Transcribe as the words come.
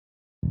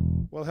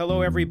Well,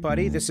 hello,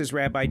 everybody. This is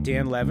Rabbi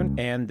Dan Levin,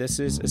 and this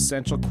is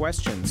Essential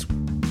Questions.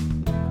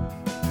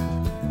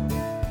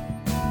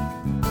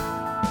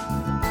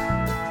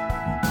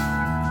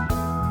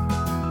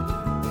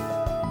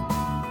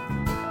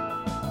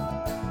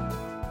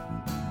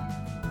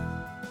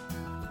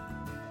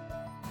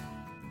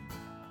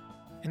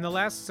 In the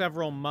last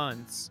several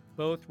months,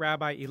 both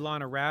Rabbi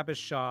Elana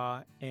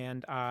Rabishaw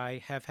and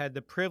I have had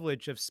the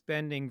privilege of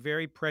spending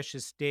very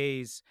precious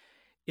days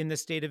in the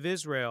state of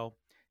Israel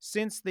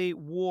since the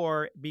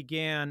war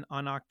began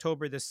on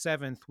October the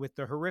 7th with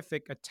the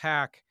horrific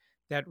attack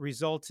that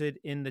resulted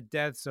in the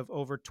deaths of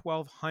over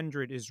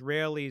 1,200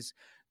 Israelis,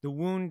 the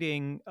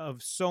wounding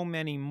of so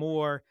many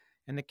more,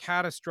 and the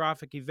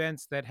catastrophic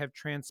events that have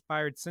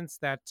transpired since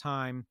that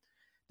time.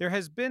 There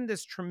has been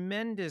this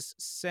tremendous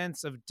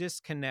sense of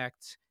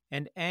disconnect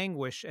and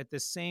anguish at the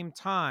same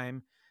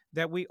time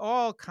that we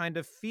all kind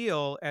of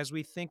feel as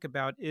we think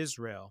about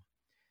Israel.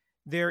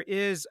 There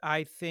is,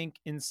 I think,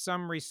 in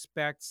some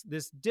respects,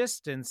 this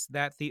distance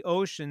that the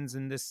oceans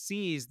and the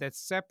seas that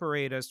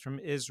separate us from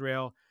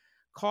Israel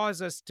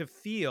cause us to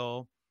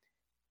feel,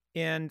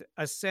 and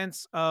a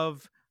sense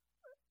of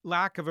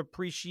lack of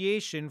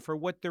appreciation for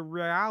what the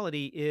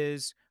reality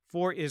is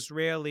for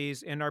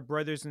Israelis and our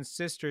brothers and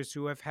sisters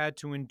who have had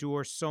to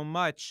endure so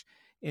much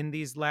in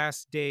these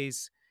last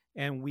days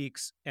and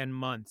weeks and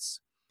months.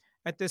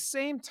 At the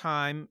same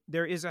time,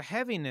 there is a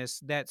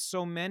heaviness that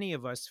so many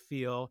of us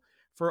feel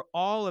for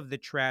all of the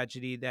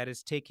tragedy that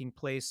is taking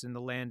place in the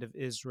land of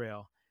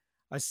Israel.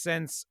 A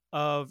sense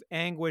of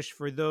anguish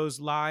for those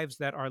lives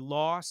that are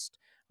lost,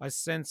 a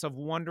sense of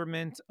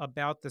wonderment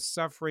about the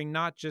suffering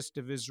not just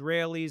of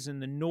Israelis in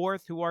the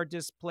north who are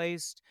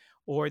displaced,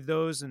 or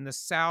those in the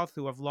south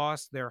who have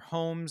lost their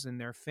homes and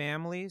their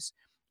families,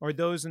 or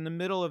those in the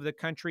middle of the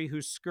country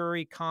who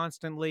scurry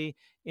constantly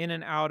in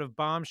and out of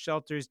bomb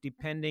shelters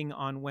depending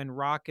on when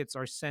rockets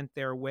are sent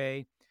their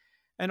way,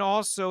 and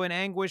also an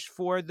anguish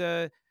for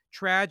the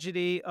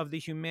tragedy of the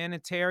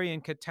humanitarian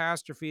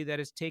catastrophe that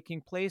is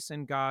taking place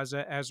in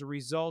Gaza as a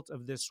result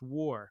of this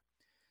war.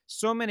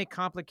 So many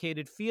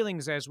complicated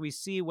feelings as we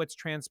see what's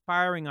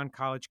transpiring on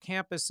college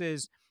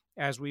campuses,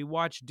 as we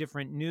watch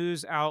different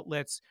news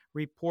outlets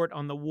report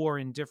on the war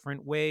in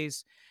different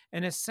ways,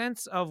 and a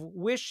sense of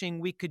wishing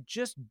we could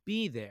just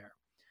be there,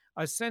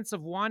 a sense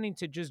of wanting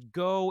to just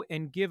go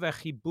and give a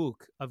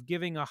chibuk, of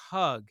giving a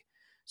hug,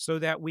 so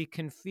that we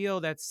can feel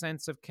that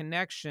sense of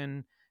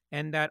connection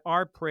and that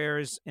our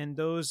prayers and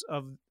those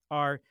of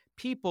our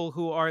people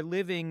who are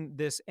living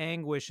this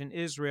anguish in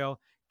Israel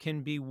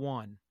can be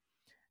one.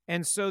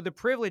 And so the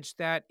privilege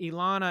that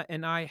Elana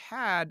and I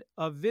had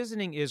of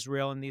visiting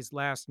Israel in these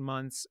last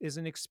months is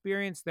an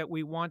experience that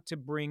we want to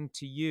bring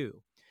to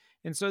you.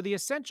 And so the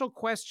essential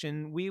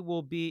question we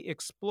will be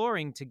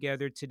exploring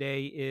together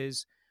today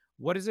is,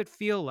 what does it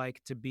feel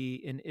like to be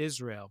in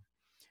Israel?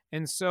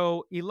 And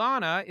so,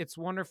 Elana, it's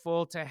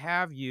wonderful to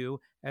have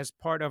you as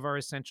part of our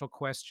Essential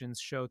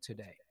Questions show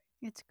today.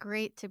 It's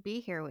great to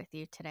be here with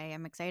you today.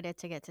 I'm excited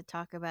to get to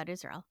talk about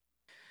Israel.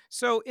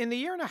 So, in the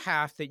year and a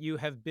half that you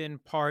have been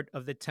part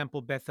of the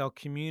Temple Bethel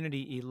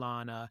community,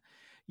 Elana,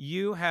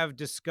 you have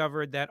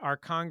discovered that our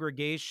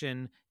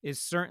congregation is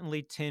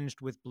certainly tinged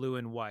with blue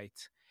and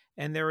white.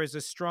 And there is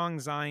a strong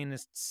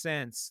Zionist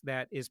sense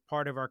that is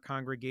part of our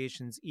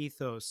congregation's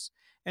ethos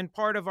and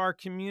part of our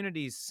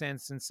community's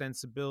sense and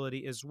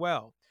sensibility as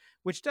well,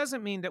 which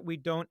doesn't mean that we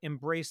don't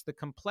embrace the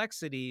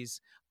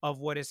complexities of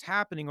what is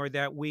happening or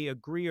that we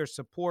agree or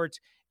support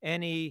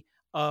any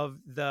of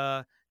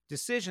the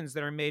decisions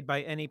that are made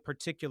by any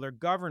particular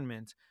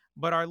government.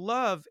 But our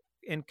love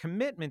and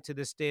commitment to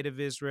the state of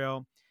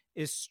Israel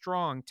is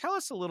strong. Tell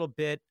us a little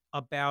bit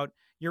about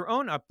your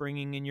own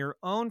upbringing and your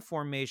own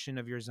formation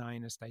of your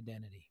Zionist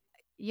identity.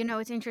 You know,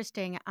 it's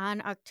interesting.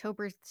 On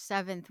October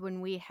 7th,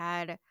 when we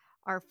had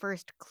our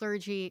first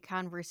clergy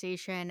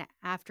conversation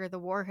after the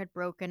war had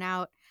broken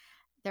out,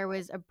 there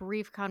was a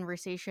brief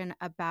conversation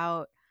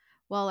about,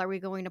 well, are we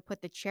going to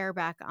put the chair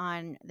back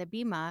on the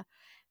bima,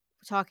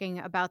 talking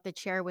about the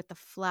chair with the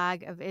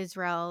flag of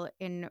Israel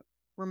in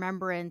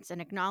remembrance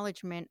and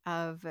acknowledgement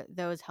of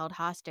those held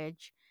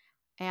hostage.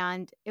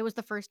 And it was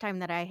the first time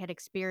that I had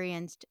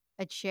experienced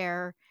a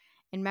chair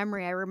in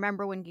memory. I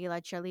remember when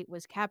Gilad Shalit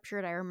was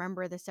captured. I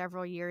remember the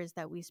several years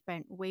that we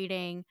spent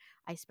waiting.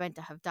 I spent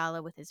a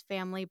Havdalah with his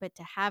family. But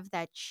to have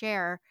that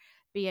chair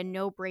be a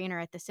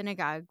no-brainer at the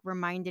synagogue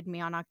reminded me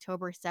on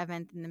October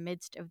 7th, in the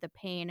midst of the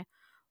pain,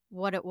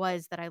 what it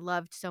was that I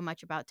loved so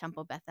much about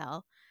Temple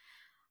Bethel.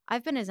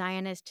 I've been a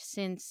Zionist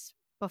since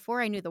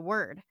before I knew the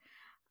word.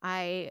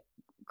 I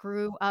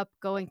grew up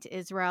going to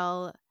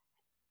Israel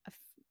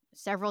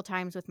several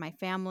times with my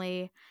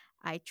family.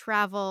 I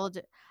traveled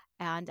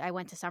and I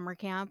went to summer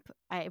camp.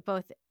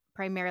 Both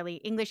primarily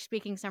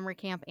English-speaking summer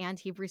camp and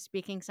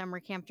Hebrew-speaking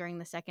summer camp during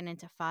the Second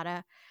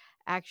Intifada.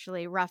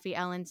 Actually, Rafi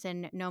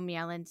Ellenson, Nomi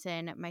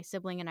Ellenson, my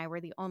sibling and I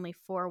were the only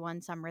 4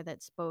 one summer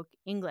that spoke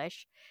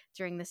English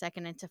during the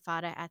Second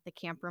Intifada at the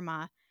Camp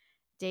Ramah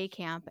day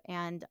camp.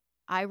 And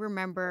I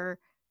remember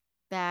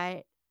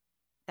that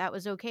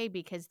was okay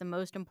because the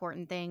most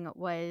important thing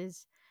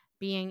was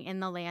being in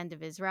the land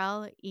of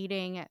Israel,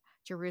 eating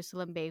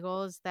Jerusalem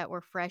bagels that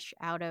were fresh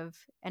out of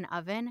an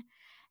oven,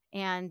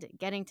 and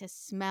getting to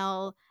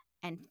smell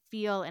and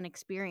feel and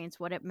experience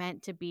what it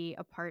meant to be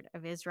a part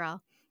of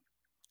Israel.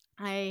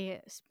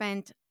 I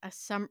spent a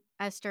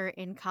semester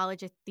in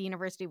college at the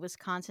University of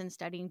Wisconsin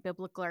studying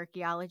biblical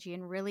archaeology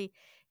and really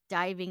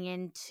diving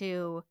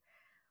into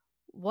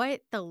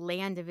what the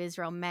land of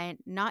Israel meant,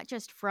 not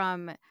just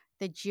from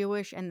the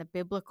Jewish and the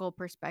biblical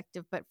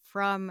perspective, but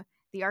from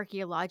the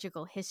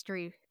archaeological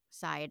history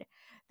side.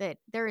 That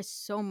there is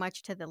so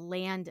much to the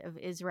land of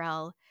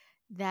Israel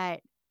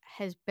that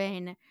has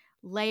been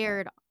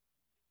layered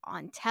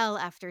on tell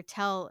after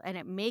tell, and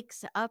it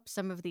makes up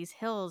some of these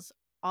hills,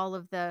 all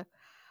of the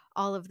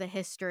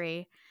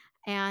history.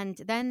 And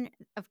then,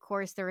 of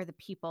course, there are the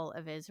people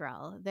of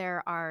Israel.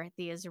 There are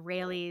the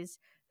Israelis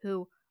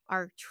who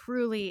are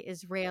truly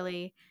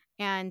Israeli,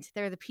 and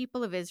they're the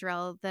people of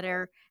Israel that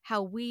are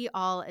how we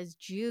all as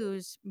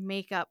Jews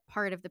make up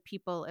part of the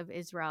people of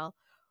Israel,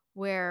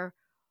 where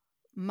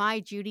my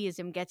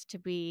Judaism gets to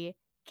be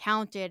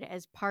counted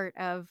as part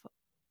of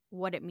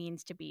what it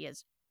means to be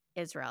as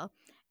Israel.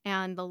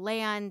 And the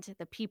land,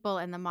 the people,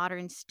 and the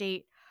modern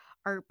state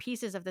are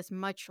pieces of this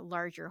much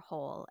larger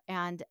whole.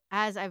 And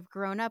as I've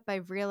grown up,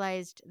 I've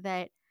realized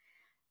that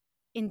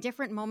in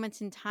different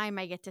moments in time,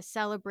 I get to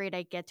celebrate,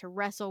 I get to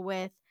wrestle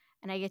with,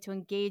 and I get to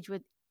engage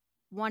with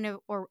one of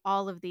or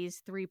all of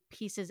these three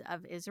pieces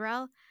of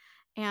Israel.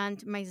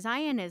 And my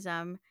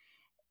Zionism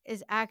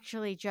is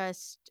actually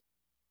just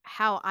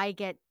how I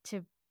get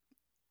to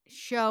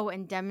show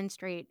and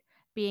demonstrate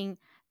being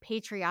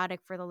patriotic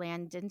for the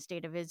land and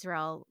state of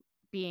Israel,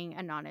 being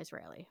a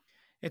non-Israeli.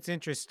 It's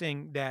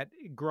interesting that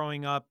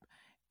growing up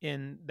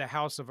in the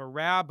house of a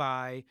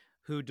rabbi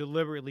who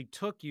deliberately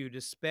took you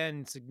to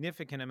spend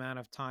significant amount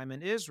of time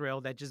in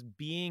Israel, that just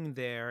being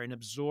there and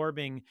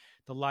absorbing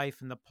the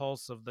life and the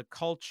pulse of the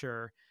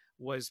culture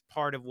was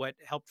part of what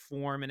helped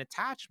form an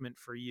attachment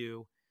for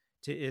you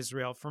to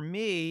Israel. For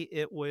me,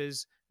 it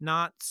was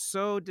not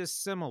so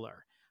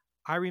dissimilar.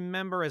 I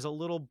remember as a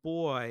little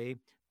boy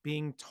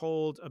being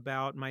told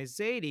about my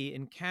Zaidi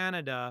in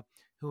Canada,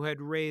 who had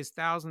raised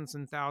thousands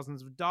and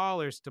thousands of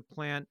dollars to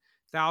plant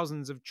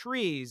thousands of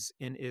trees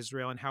in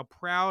Israel, and how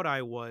proud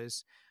I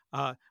was,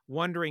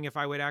 wondering if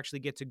I would actually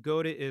get to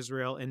go to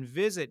Israel and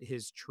visit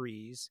his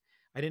trees.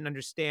 I didn't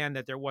understand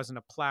that there wasn't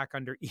a plaque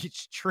under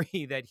each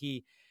tree that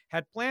he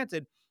had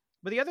planted.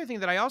 But the other thing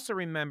that I also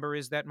remember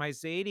is that my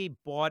Zaidi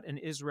bought an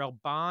Israel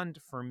bond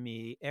for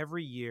me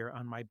every year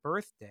on my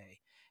birthday.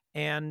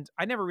 And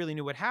I never really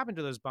knew what happened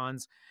to those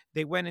bonds.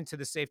 They went into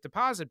the safe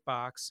deposit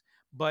box,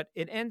 but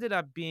it ended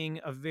up being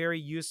a very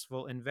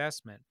useful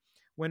investment.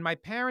 When my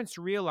parents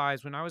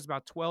realized when I was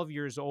about 12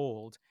 years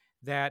old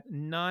that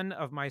none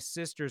of my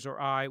sisters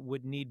or I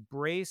would need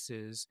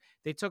braces,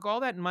 they took all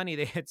that money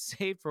they had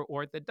saved for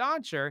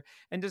orthodonture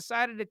and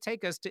decided to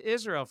take us to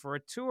Israel for a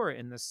tour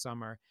in the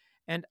summer.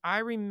 And I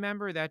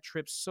remember that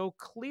trip so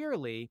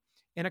clearly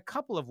in a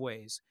couple of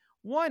ways.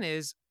 One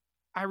is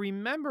I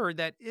remember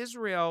that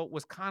Israel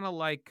was kind of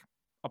like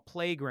a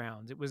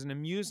playground. It was an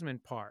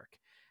amusement park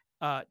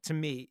to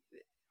me.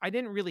 I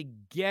didn't really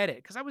get it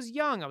because I was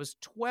young. I was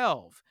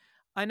 12.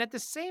 And at the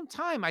same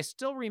time, I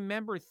still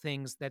remember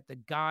things that the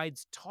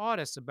guides taught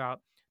us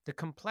about the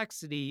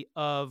complexity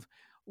of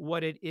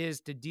what it is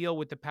to deal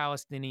with the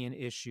Palestinian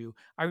issue.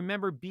 I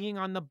remember being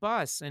on the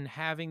bus and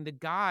having the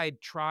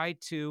guide try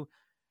to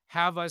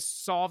have us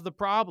solve the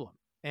problem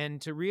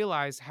and to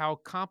realize how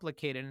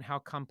complicated and how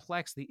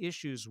complex the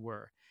issues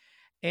were.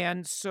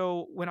 And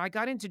so when I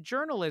got into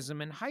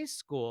journalism in high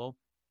school,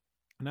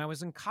 and I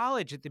was in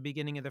college at the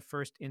beginning of the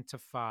first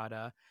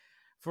Intifada,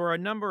 for a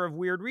number of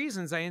weird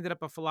reasons, I ended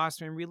up a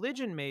philosophy and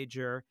religion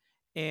major.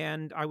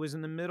 And I was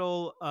in the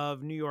middle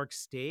of New York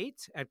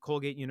State at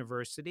Colgate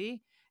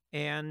University.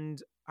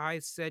 And I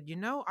said,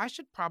 I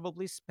should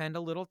probably spend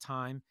a little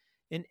time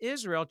in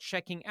Israel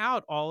checking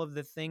out all of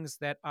the things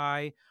that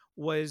I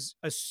was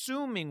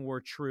assuming were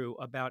true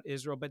about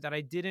Israel, but that I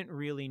didn't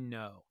really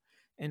know.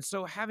 And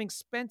so, having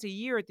spent a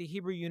year at the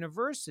Hebrew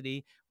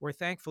University, where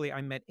thankfully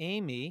I met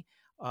Amy,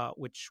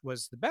 which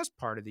was the best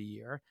part of the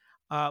year,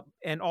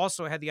 and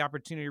also had the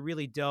opportunity to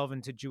really delve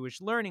into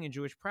Jewish learning and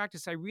Jewish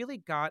practice, I really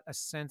got a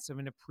sense of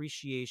an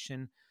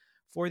appreciation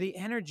for the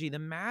energy, the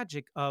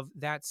magic of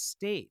that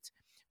state,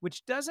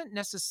 which doesn't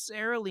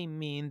necessarily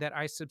mean that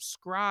I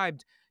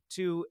subscribed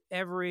to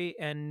every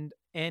and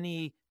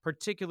any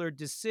particular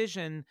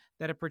decision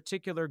that a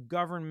particular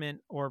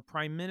government or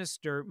prime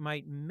minister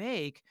might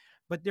make.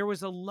 But there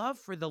was a love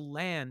for the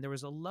land. There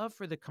was a love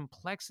for the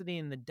complexity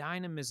and the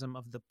dynamism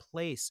of the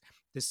place,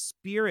 the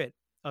spirit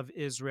of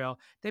Israel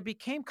that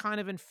became kind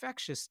of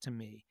infectious to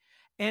me.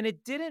 And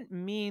it didn't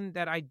mean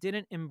that I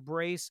didn't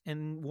embrace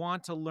and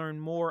want to learn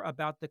more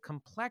about the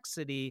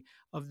complexity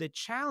of the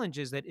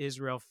challenges that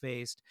Israel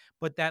faced,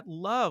 but that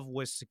love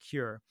was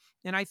secure.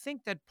 And I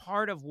think that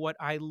part of what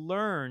I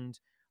learned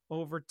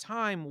over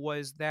time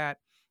was that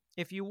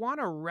if you want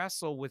to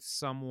wrestle with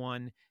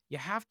someone, you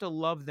have to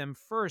love them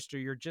first or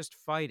you're just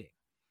fighting.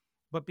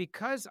 But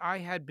because I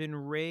had been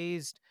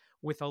raised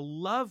with a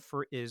love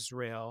for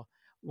Israel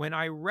when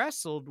I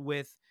wrestled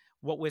with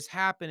what was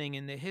happening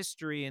in the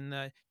history and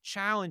the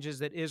challenges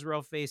that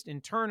Israel faced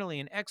internally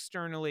and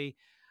externally.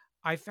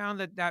 I found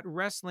that that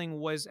wrestling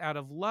was out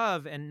of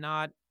love and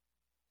not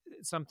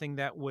something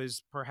that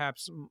was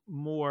perhaps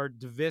more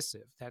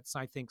divisive. That's,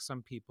 I think,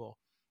 some people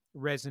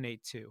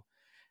resonate to.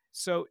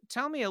 So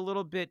tell me a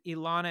little bit,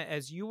 Ilana,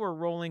 as you were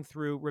rolling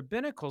through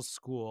rabbinical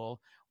school,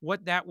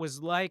 what that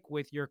was like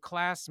with your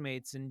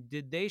classmates, and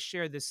did they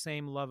share the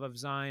same love of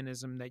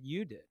Zionism that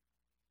you did?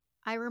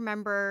 I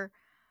remember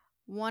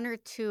 1 or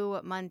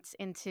 2 months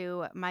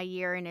into my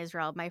year in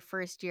Israel, my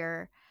first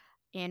year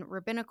in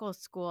rabbinical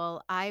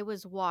school, I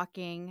was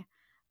walking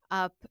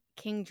up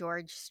King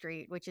George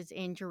Street, which is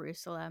in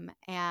Jerusalem,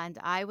 and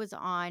I was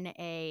on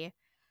a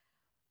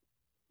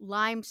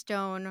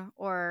limestone,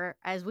 or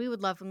as we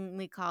would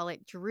lovingly call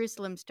it,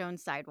 Jerusalem stone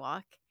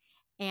sidewalk.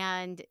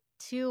 And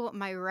to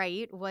my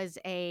right was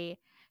a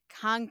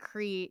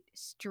concrete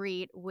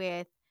street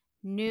with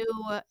new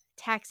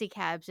taxi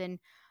cabs and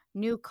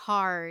new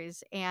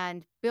cars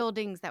and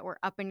buildings that were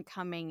up and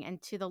coming.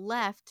 And to the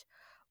left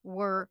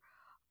were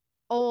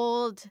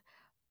old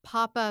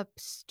pop-up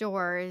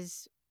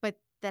stores, but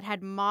that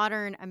had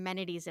modern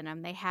amenities in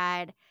them. They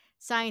had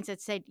signs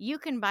that said, "You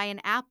can buy an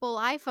Apple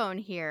iPhone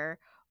here,"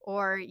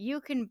 or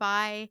 "You can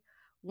buy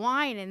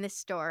wine in this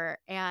store."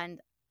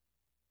 And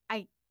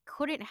I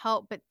couldn't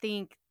help but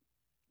think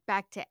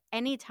back to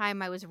any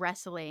time I was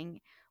wrestling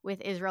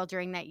with Israel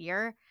during that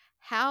year,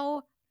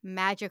 how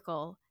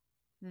magical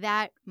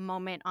that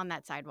moment on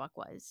that sidewalk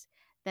was.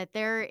 That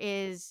there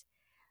is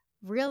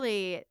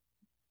really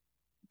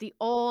the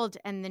old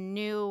and the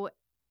new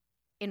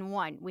in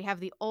one. We have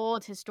the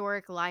old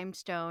historic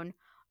limestone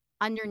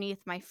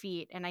underneath my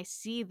feet, and I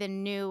see the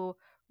new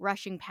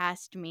rushing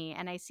past me,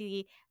 and I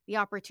see the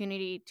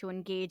opportunity to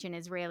engage in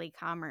Israeli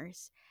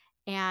commerce.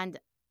 And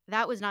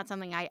that was not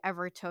something I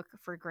ever took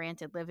for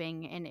granted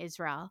living in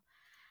Israel.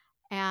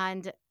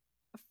 And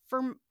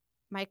for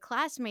my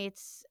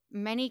classmates,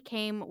 many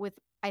came with,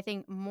 I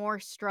think, more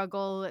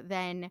struggle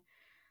than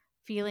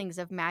feelings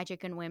of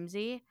magic and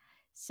whimsy.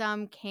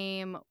 Some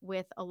came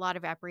with a lot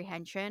of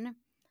apprehension,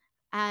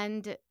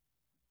 and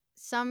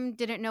some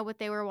didn't know what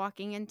they were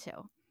walking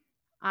into.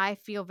 I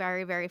feel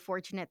very, very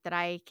fortunate that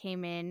I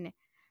came in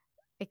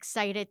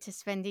excited to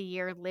spend a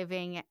year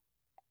living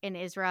in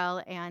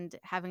Israel and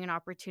having an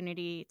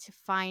opportunity to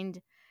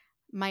find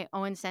my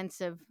own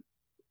sense of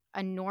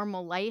a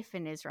normal life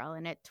in Israel.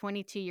 And at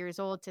 22 years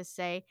old, to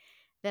say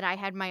that I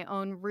had my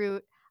own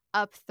route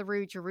up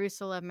through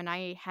Jerusalem and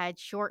I had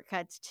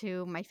shortcuts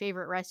to my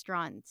favorite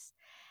restaurants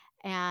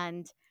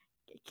and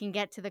can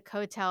get to the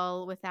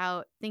Kotel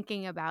without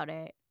thinking about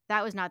it.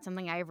 That was not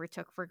something I ever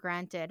took for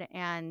granted.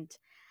 And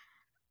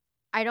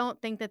I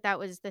don't think that that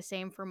was the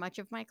same for much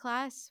of my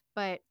class.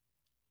 But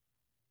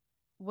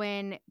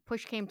when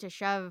push came to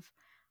shove,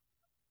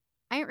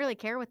 I didn't really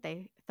care what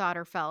they thought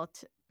or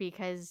felt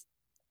because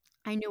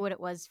I knew what it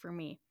was for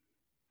me.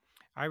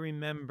 I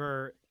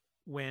remember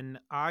when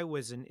I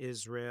was in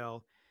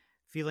Israel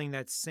feeling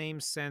that same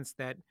sense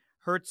that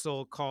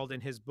Herzl called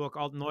in his book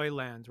Alt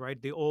Neuland,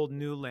 right? The old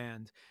new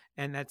land.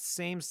 And that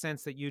same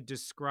sense that you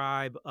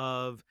describe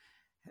of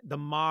the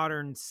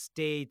modern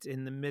state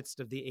in the midst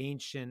of the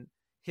ancient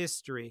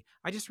history.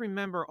 I just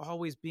remember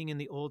always being in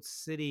the old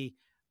city,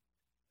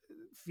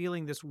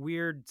 feeling this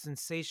weird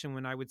sensation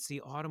when I would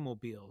see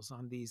automobiles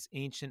on these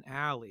ancient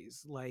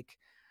alleys. Like,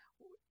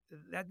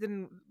 that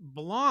didn't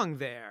belong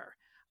there.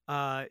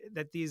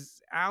 That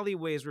these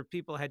alleyways where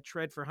people had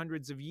tread for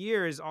hundreds of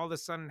years all of a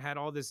sudden had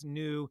all this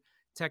new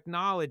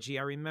technology.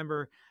 I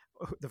remember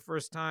the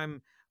first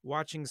time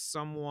watching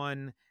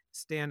someone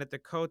stand at the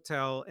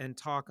Kotel and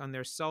talk on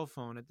their cell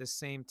phone at the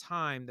same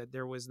time, that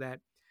there was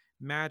that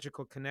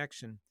magical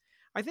connection.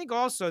 I think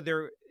also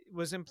there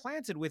was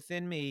implanted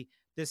within me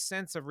this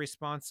sense of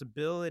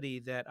responsibility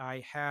that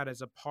I had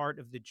as a part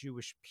of the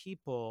Jewish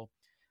people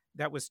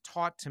that was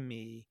taught to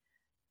me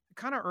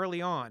kind of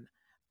early on.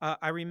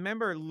 I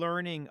remember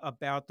learning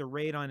about the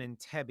raid on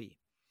Entebbe,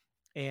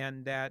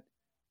 and that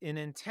in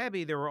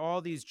Entebbe there were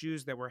all these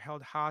Jews that were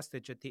held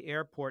hostage at the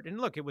airport. And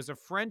look, it was a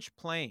French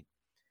plane,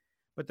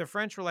 but the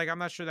French were like, "I'm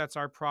not sure that's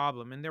our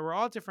problem." And there were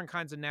all different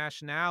kinds of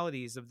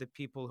nationalities of the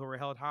people who were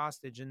held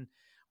hostage, and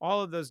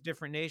all of those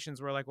different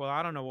nations were like, "Well,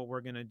 I don't know what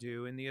we're going to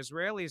do." And the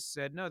Israelis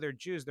said, "No, they're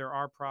Jews; they're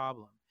our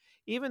problem."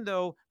 Even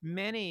though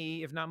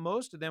many, if not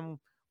most of them,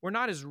 were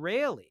not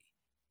Israeli,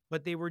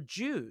 but they were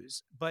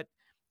Jews. But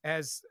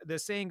as the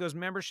saying goes,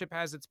 membership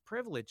has its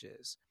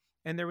privileges.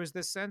 And there was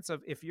this sense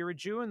of, if you're a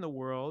Jew in the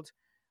world,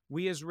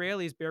 we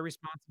Israelis bear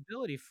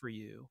responsibility for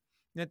you.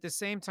 And at the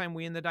same time,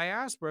 we in the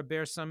diaspora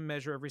bear some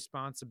measure of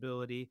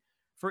responsibility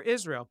for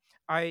Israel.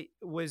 I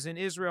was in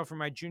Israel for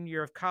my junior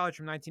year of college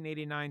from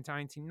 1989 to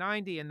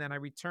 1990, and then I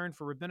returned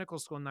for rabbinical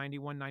school in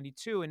 91,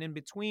 92, and in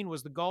between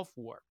was the Gulf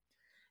War.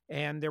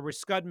 And there were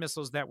Scud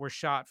missiles that were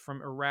shot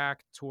from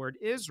Iraq toward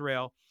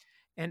Israel.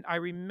 And I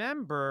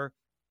remember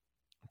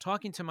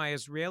talking to my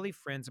Israeli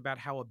friends about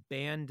how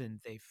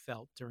abandoned they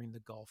felt during the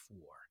Gulf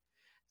War.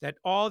 that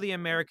all the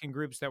American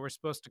groups that were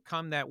supposed to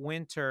come that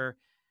winter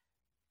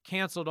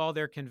canceled all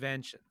their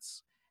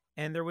conventions.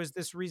 And there was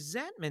this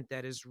resentment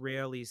that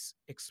Israelis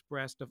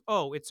expressed of,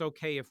 oh, it's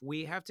okay if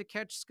we have to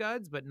catch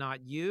scuds, but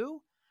not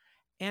you.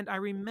 And I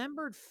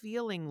remembered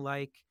feeling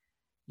like,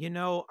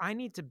 I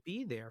need to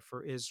be there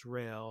for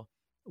Israel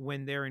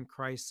when they're in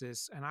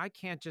crisis. And I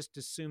can't just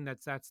assume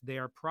that that's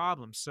their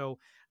problem. So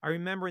I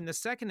remember in the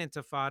second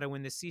intifada,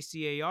 when the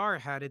CCAR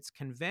had its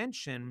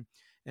convention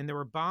and there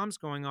were bombs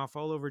going off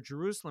all over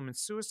Jerusalem and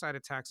suicide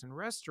attacks in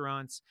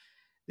restaurants,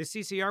 the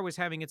CCR was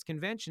having its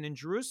convention in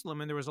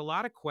Jerusalem. And there was a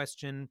lot of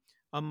question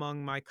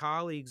among my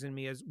colleagues and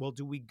me as well,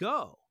 do we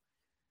go?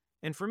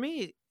 And for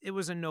me, it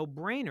was a no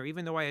brainer,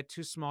 even though I had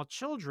two small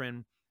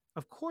children.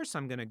 Of course,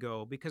 I'm going to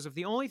go, because if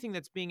the only thing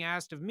that's being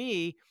asked of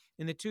me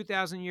in the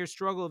 2,000-year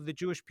struggle of the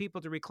Jewish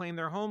people to reclaim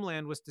their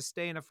homeland was to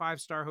stay in a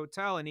 5-star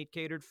hotel and eat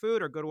catered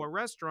food or go to a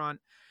restaurant,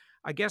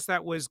 I guess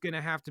that was going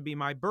to have to be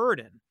my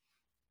burden.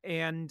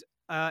 And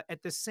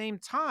at the same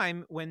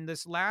time, when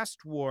this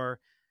last war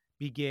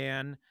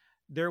began,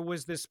 there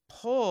was this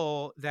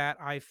pull that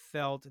I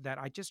felt that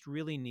I just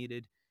really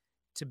needed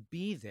to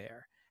be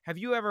there. Have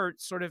you ever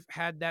sort of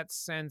had that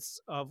sense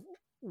of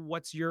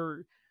what's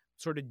your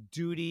sort of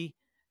duty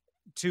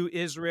to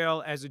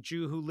Israel as a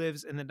Jew who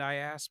lives in the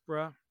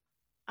diaspora?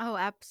 Oh,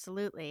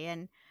 absolutely.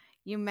 And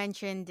you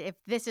mentioned if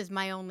this is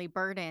my only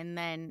burden,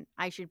 then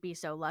I should be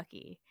so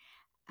lucky.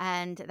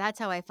 And that's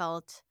how I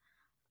felt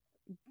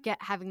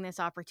having this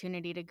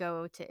opportunity to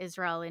go to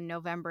Israel in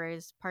November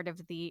as part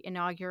of the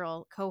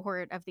inaugural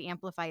cohort of the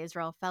Amplify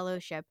Israel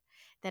Fellowship.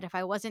 That if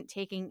I wasn't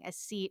taking a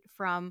seat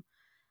from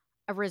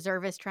a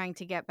reservist trying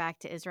to get back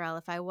to Israel,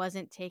 if I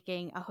wasn't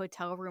taking a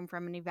hotel room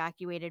from an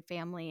evacuated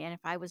family, and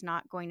if I was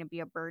not going to be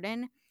a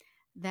burden,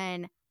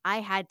 then I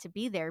had to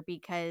be there,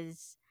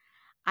 because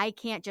I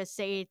can't just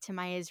say to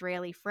my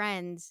Israeli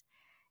friends,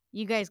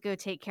 you guys go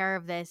take care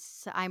of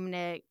this. I'm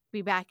going to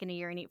be back in a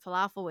year and eat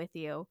falafel with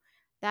you.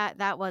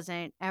 That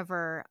wasn't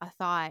ever a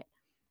thought.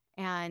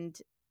 And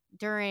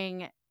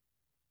during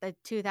the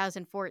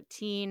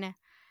 2014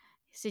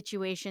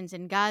 situations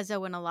in Gaza,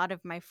 when a lot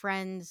of my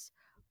friends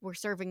were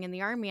serving in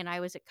the army and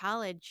I was at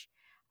college,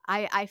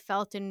 I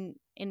felt in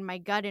my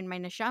gut, in my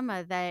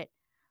neshama, that,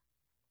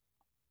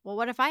 well,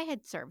 what if I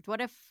had served?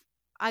 What if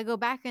I go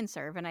back and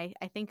serve? And I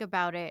think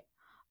about it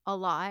a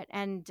lot.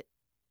 And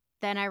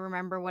then I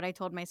remember what I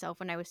told myself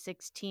when I was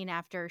 16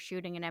 after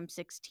shooting an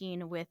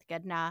M16 with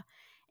Gedna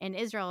in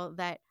Israel,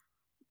 that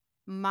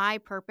my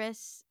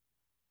purpose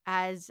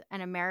as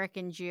an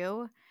American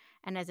Jew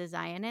and as a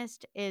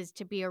Zionist is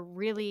to be a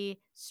really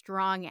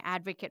strong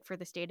advocate for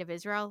the state of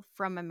Israel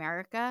from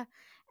America,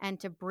 and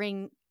to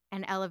bring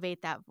and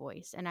elevate that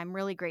voice. And I'm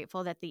really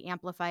grateful that the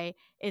Amplify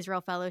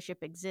Israel Fellowship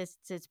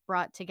exists. It's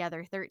brought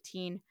together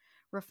 13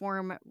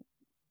 Reform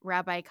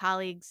rabbi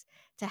colleagues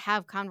to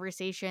have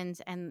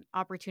conversations and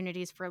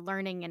opportunities for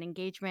learning and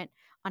engagement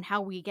on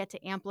how we get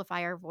to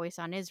amplify our voice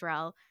on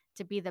Israel,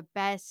 to be the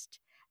best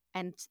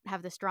and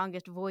have the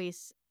strongest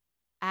voice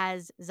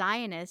as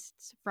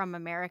Zionists from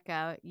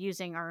America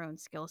using our own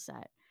skill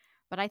set.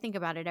 But I think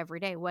about it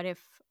every day. What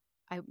if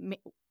I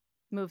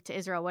moved to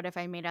Israel? What if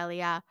I made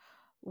Aliyah?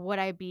 Would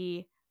I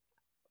be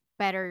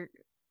better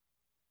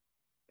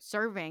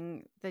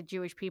serving the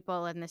Jewish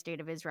people and the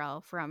state of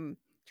Israel from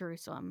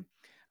Jerusalem?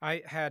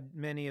 I had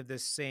many of the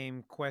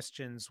same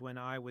questions when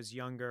I was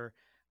younger,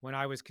 when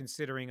I was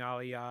considering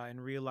Aliyah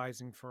and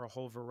realizing for a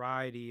whole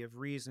variety of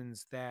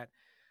reasons that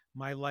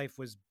my life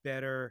was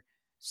better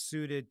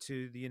suited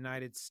to the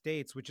United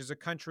States, which is a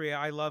country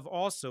I love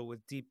also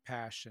with deep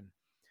passion.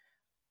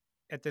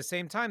 At the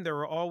same time, there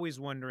were always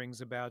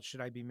wonderings about,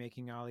 should I be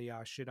making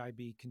Aliyah? Should I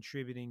be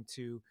contributing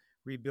to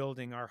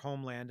rebuilding our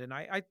homeland? And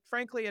I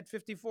frankly, at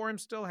 54, I'm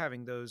still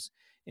having those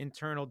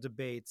internal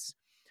debates.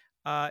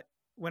 Uh,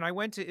 when I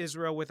went to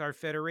Israel with our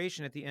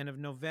federation at the end of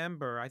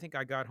November, I think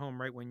I got home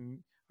right when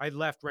I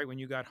left, right when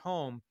you got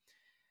home.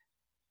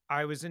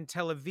 I was in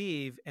Tel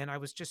Aviv and I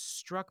was just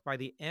struck by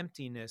the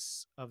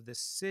emptiness of the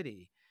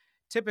city.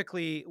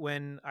 Typically,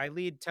 when I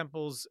lead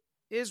Temple's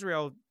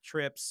Israel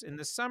trips in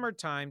the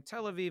summertime,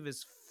 Tel Aviv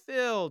is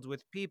filled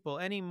with people.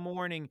 Any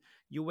morning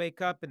you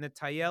wake up and the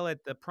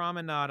Tayelet, the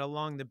promenade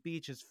along the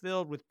beach, is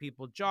filled with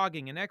people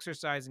jogging and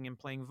exercising and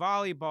playing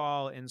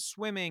volleyball and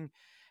swimming.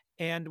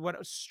 And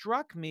what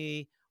struck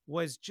me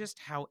was just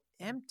how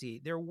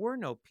empty. There were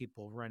no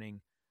people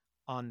running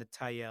on the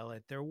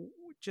Tayelet.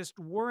 Just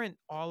weren't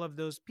all of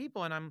those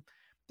people. And I'm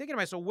thinking to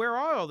myself, where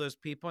are all those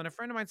people? And a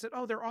friend of mine said,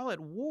 oh, they're all at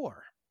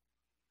war.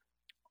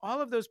 All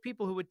of those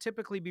people who would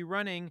typically be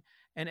running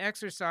and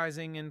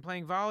exercising and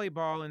playing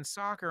volleyball and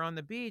soccer on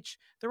the beach,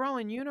 they're all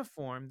in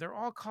uniform. They're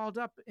all called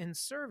up in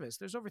service.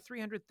 There's over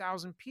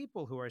 300,000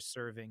 people who are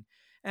serving.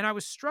 And I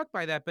was struck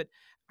by that. But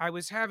I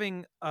was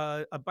having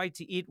a bite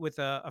to eat with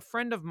a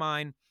friend of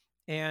mine,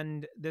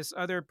 and this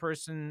other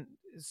person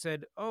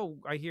said, oh,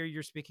 I hear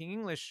you're speaking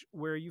English.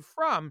 Where are you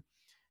from?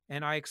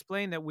 And I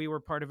explained that we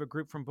were part of a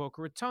group from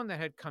Boca Raton that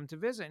had come to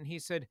visit. And he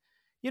said,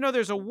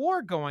 there's a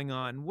war going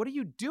on. What are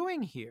you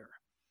doing here?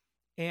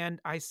 And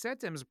I said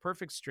to him, as a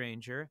perfect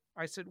stranger,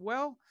 I said,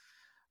 well,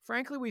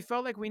 frankly, we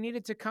felt like we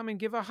needed to come and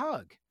give a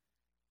hug.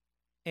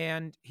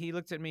 And he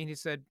looked at me and he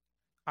said,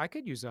 I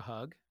could use a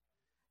hug.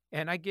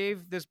 And I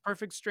gave this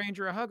perfect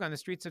stranger a hug on the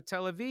streets of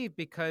Tel Aviv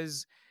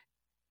because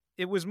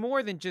it was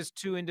more than just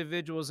two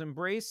individuals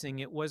embracing.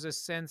 It was a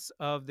sense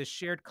of the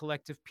shared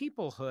collective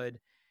peoplehood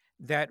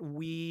that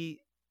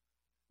we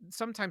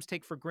sometimes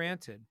take for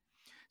granted.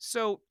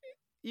 So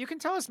you can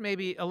tell us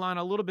maybe, Alana,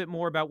 a little bit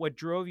more about what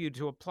drove you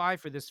to apply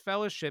for this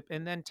fellowship,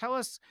 and then tell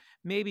us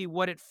maybe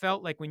what it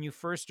felt like when you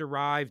first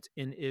arrived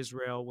in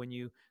Israel, when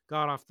you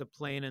got off the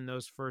plane in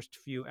those first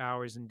few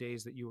hours and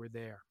days that you were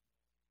there.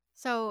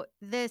 So,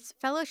 this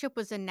fellowship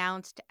was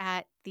announced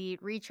at the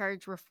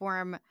Recharge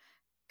Reform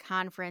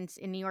conference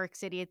in New York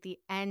City at the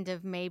end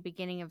of May,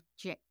 beginning of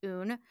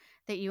June,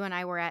 that you and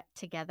I were at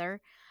together.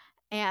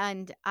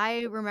 And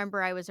I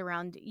remember I was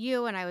around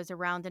you and I was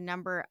around a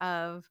number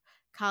of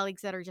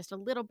colleagues that are just a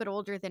little bit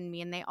older than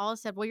me. And they all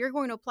said, well, you're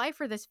going to apply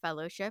for this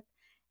fellowship.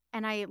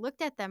 And I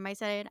looked at them. I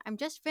said, I'm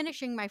just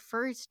finishing my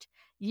first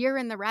year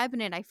in the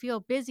rabbinate. I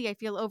feel busy. I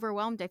feel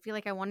overwhelmed. I feel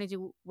like I want to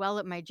do well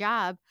at my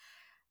job.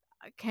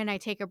 Can I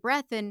take a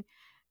breath? And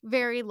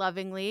very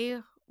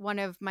lovingly, one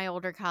of my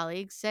older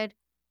colleagues said,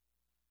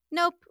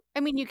 nope.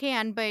 I mean, you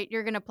can, but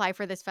you're going to apply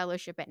for this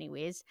fellowship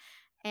anyways.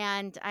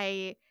 And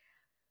I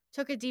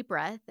took a deep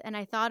breath and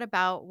I thought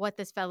about what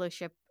this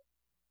fellowship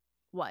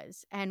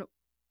was. And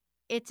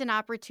it's an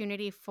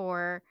opportunity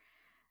for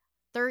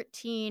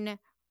 13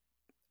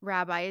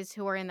 rabbis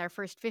who are in their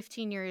first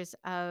 15 years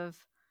of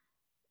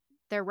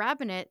their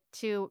rabbinate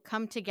to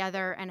come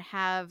together and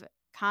have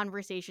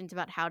conversations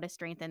about how to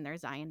strengthen their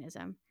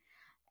Zionism.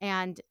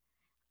 And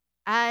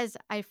as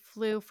I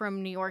flew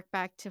from New York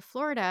back to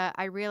Florida,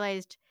 I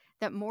realized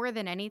that more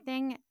than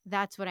anything,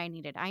 that's what I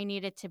needed. I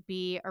needed to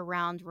be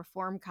around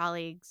Reform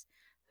colleagues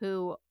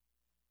who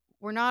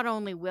were not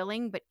only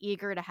willing, but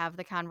eager to have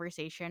the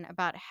conversation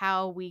about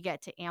how we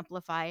get to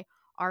amplify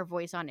our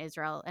voice on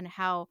Israel and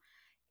how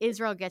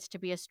Israel gets to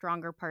be a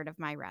stronger part of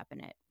my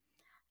rabbinate.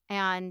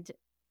 And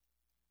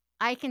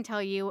I can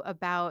tell you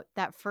about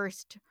that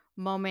first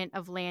moment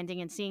of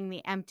landing and seeing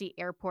the empty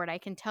airport. I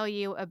can tell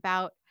you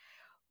about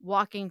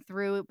walking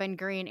through Ben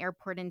Gurion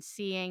Airport and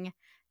seeing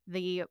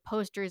the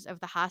posters of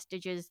the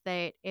hostages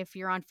that, if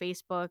you're on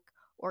Facebook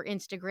or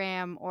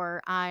Instagram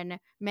or on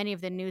many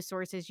of the news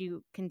sources,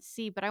 you can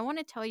see. But I want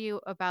to tell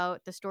you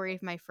about the story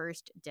of my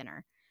first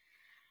dinner.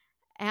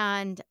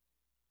 And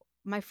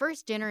my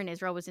first dinner in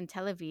Israel was in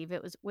Tel Aviv.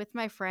 It was with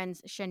my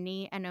friends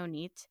Shani and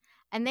Onit.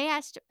 And they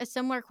asked a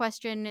similar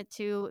question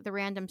to the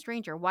random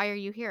stranger. Why are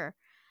you here?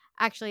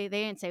 Actually,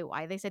 they didn't say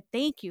why. They said,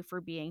 thank you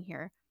for being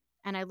here.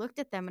 And I looked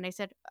at them and I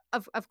said,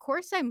 of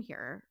course I'm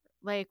here.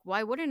 Like,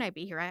 why wouldn't I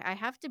be here? I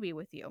have to be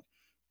with you.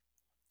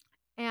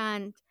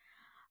 And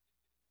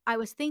I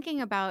was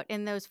thinking about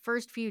in those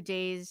first few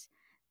days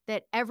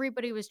that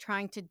everybody was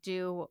trying to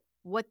do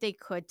what they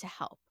could to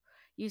help.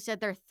 You said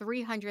there are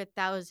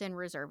 300,000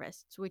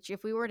 reservists, which,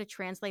 if we were to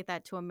translate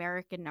that to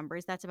American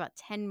numbers, that's about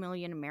 10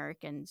 million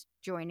Americans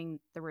joining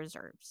the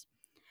reserves.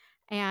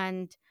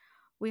 And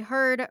we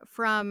heard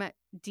from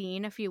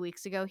Dean a few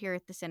weeks ago here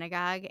at the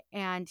synagogue,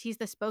 and he's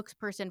the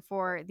spokesperson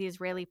for the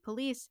Israeli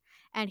police,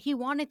 and he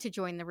wanted to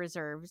join the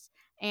reserves.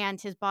 And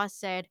his boss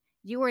said,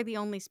 you are the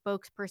only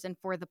spokesperson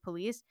for the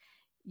police.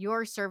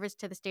 Your service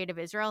to the state of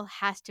Israel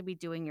has to be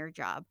doing your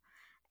job.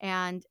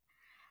 And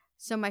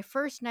so my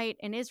first night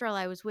in Israel,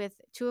 I was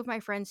with two of my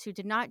friends who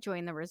did not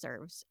join the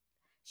reserves.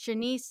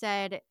 Shani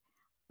said,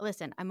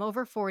 listen, I'm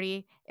over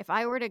 40. If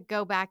I were to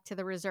go back to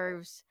the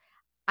reserves,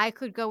 I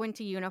could go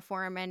into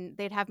uniform and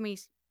they'd have me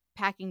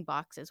packing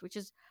boxes, which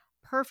is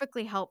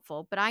perfectly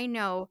helpful. But I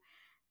know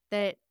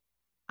that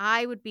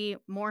I would be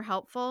more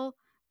helpful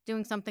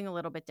doing something a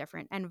little bit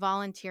different and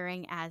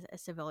volunteering as a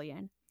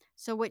civilian.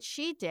 So what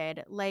she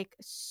did, like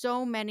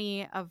so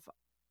many of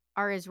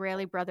our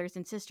Israeli brothers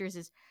and sisters,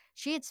 is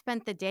she had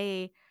spent the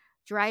day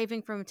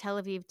driving from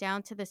Tel Aviv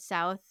down to the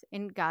south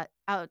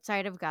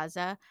outside of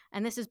Gaza.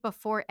 And this is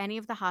before any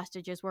of the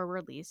hostages were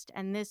released.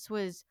 And this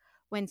was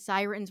when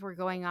sirens were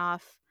going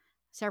off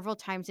several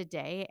times a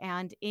day.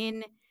 And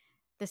in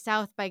the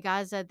south by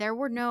Gaza, there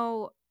were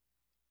no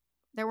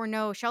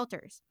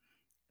shelters.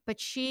 But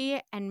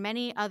she and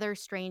many other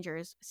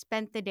strangers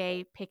spent the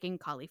day picking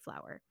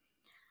cauliflower.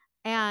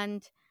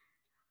 And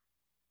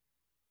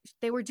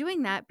they were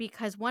doing that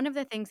because one of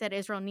the things that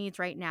Israel needs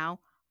right now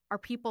are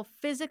people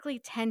physically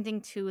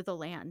tending to the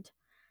land,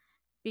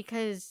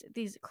 because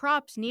these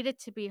crops needed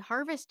to be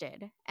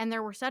harvested and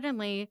there were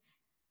suddenly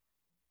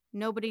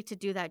nobody to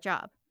do that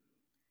job.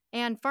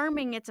 And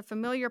farming, it's a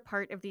familiar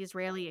part of the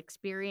Israeli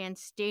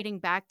experience, dating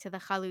back to the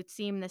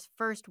Chalutzim, this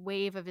first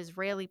wave of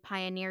Israeli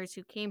pioneers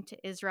who came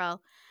to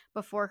Israel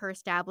before her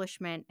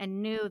establishment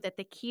and knew that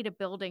the key to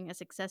building a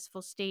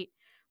successful state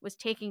was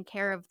taking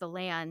care of the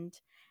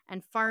land.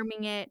 And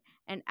farming it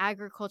and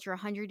agriculture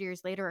 100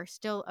 years later are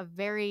still a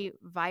very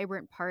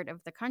vibrant part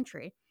of the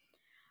country.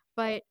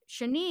 But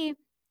Shani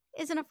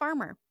isn't a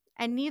farmer,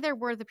 and neither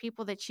were the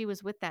people that she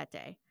was with that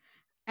day.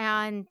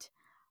 And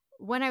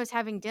when I was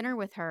having dinner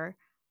with her,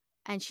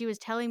 And she was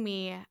telling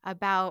me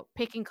about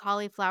picking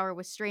cauliflower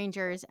with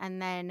strangers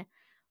and then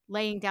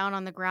laying down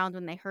on the ground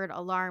when they heard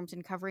alarms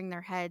and covering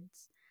their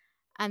heads,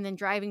 and then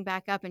driving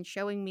back up and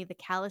showing me the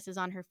calluses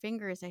on her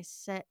fingers.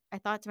 I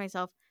thought to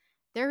myself,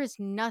 there is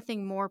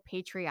nothing more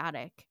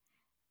patriotic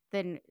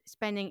than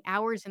spending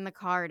hours in the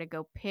car to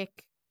go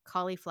pick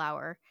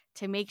cauliflower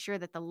to make sure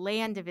that the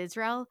land of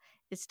Israel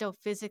is still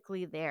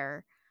physically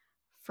there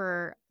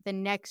for the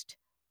next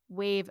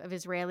wave of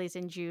Israelis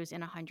and Jews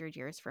in 100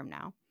 years from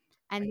now.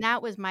 And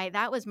that was my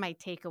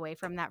takeaway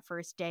from that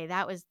first day.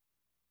 That was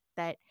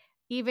that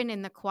even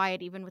in the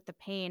quiet, even with the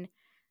pain,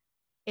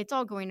 it's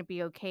all going to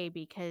be okay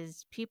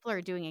because people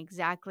are doing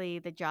exactly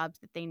the jobs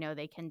that they know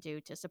they can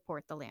do to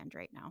support the land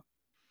right now.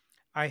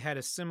 I had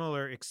a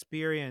similar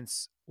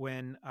experience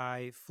when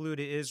I flew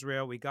to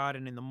Israel. We got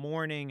in the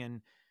morning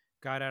and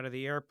got out of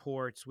the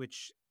airports,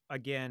 which,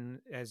 again,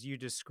 as you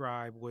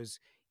described, was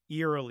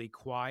eerily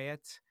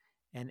quiet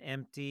and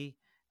empty.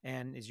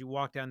 And as you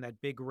walk down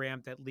that big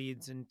ramp that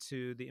leads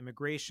into the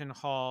immigration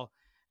hall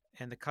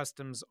and the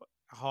customs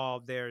hall,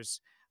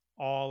 there's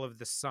all of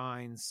the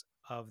signs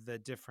of the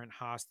different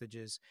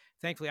hostages.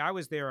 Thankfully, I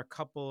was there a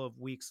couple of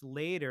weeks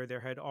later.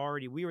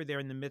 We were there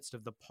in the midst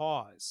of the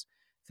pause.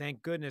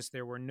 Thank goodness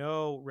there were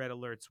no red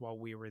alerts while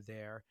we were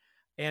there.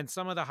 And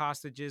some of the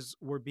hostages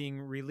were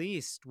being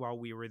released while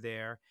we were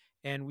there.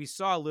 And we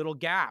saw little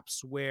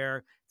gaps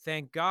where,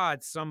 thank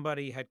God,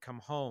 somebody had come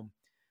home.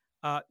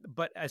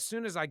 But as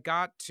soon as I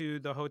got to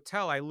the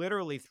hotel, I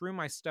literally threw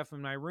my stuff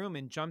in my room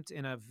and jumped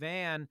in a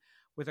van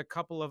with a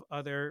couple of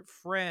other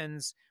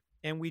friends.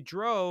 And we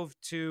drove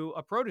to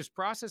a produce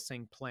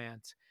processing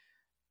plant.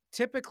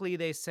 Typically,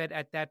 they said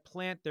at that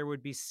plant there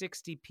would be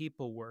 60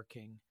 people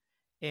working.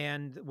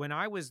 And when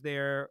I was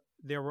there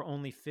were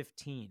only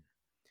 15.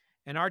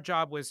 And our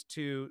job was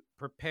to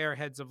prepare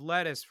heads of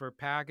lettuce for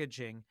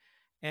packaging.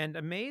 And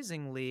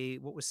amazingly,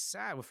 what was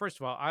sad, well, first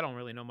of all, I don't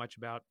really know much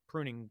about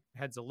pruning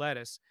heads of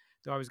lettuce,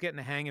 though I was getting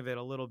the hang of it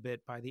a little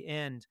bit by the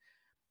end,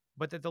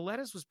 but that the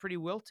lettuce was pretty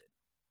wilted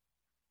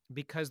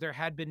because there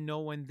had been no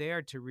one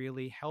there to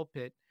really help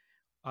it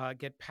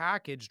get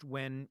packaged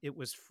when it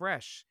was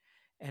fresh.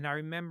 And I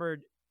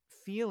remembered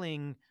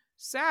feeling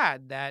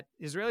sad that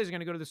Israelis are going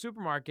to go to the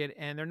supermarket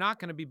and they're not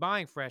going to be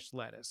buying fresh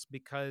lettuce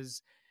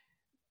because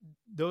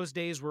those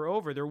days were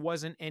over. There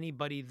wasn't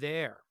anybody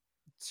there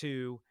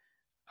to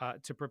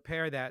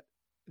prepare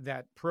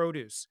that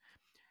produce.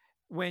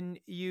 When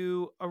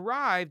you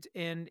arrived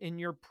and in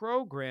your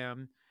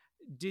program,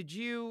 did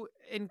you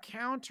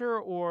encounter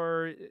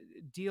or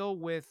deal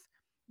with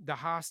the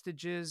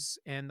hostages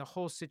and the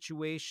whole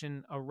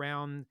situation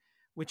around,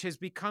 which has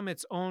become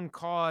its own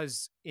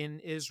cause in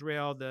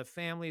Israel, the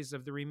families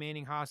of the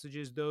remaining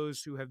hostages,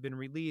 those who have been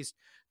released,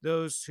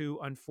 those who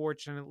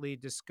unfortunately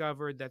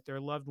discovered that their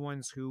loved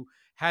ones who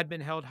had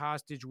been held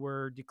hostage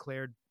were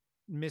declared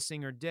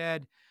missing or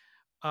dead?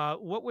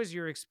 What was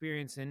your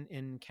experience in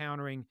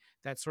encountering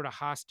that sort of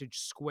hostage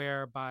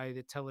square by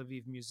the Tel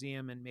Aviv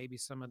Museum and maybe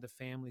some of the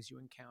families you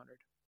encountered?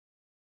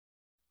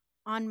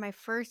 On my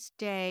first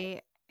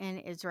day in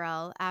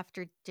Israel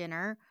after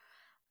dinner,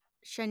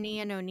 Shani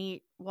and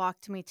Onit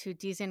walked me to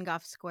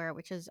Dizengoff Square,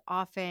 which is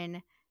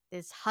often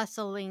this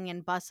hustling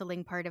and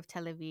bustling part of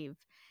Tel Aviv.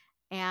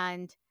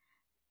 And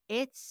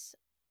it's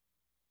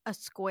a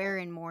square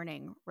in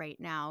mourning right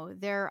now.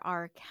 There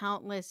are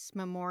countless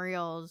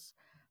memorials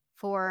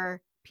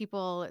for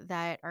people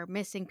that are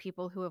missing,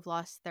 people who have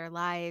lost their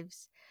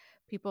lives.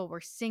 People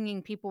were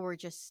singing, people were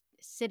just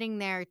sitting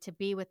there to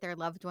be with their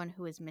loved one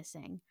who is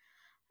missing.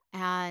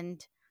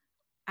 And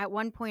at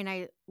one point,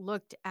 I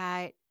looked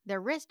at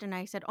their wrist and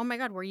I said, "Oh my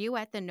God, were you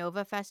at the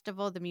Nova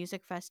Festival, the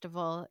music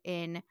festival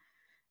in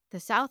the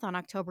South on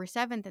October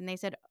 7th?" And they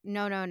said,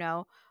 "No, no,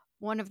 no.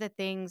 One of the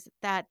things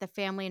that the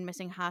Family and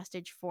Missing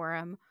Hostage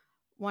Forum,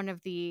 one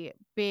of the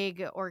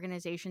big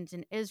organizations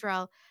in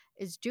Israel,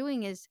 is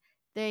doing is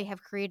they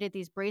have created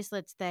these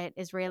bracelets that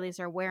Israelis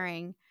are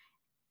wearing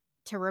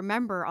to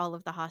remember all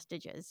of the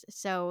hostages.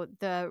 So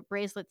the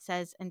bracelet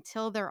says,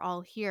 until they're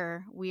all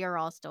here, we are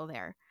all still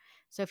there.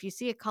 So if you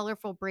see a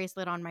colorful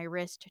bracelet on my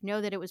wrist, know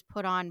that it was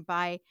put on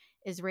by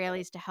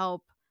Israelis to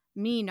help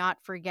me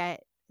not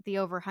forget the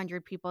over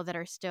 100 people that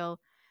are still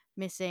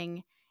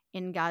missing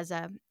in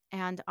Gaza."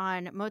 And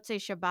on Motzei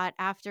Shabbat,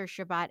 after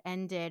Shabbat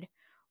ended,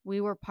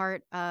 we were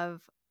part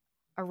of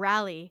a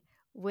rally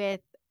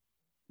with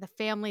the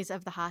families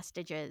of the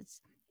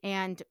hostages.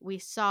 And we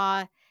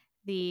saw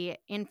the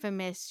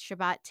infamous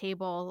Shabbat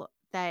table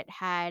that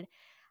had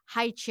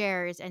high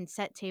chairs and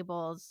set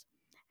tables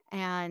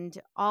and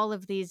all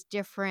of these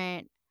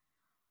different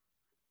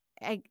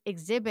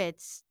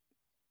exhibits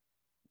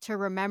to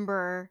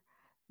remember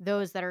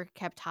those that are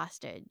kept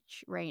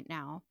hostage right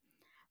now.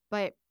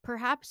 But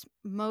perhaps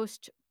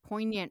most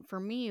poignant for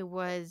me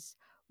was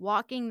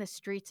walking the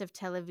streets of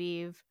Tel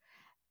Aviv,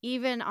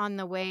 even on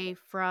the way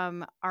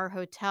from our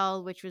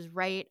hotel, which was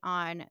right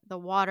on the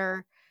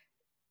water,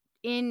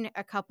 in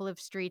a couple of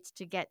streets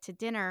to get to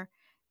dinner.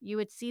 You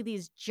would see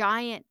these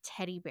giant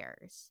teddy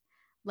bears,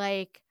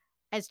 like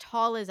as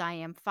tall as I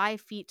am,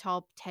 5 feet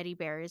tall teddy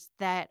bears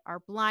that are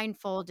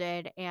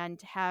blindfolded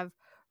and have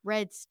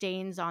red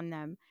stains on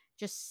them,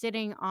 just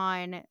sitting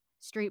on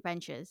street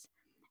benches.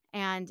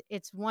 And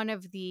it's one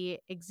of the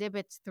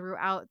exhibits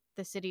throughout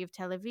the city of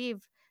Tel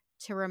Aviv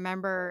to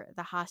remember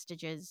the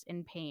hostages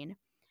in pain.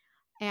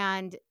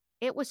 And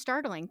it was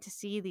startling to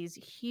see these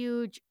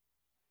huge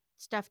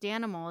stuffed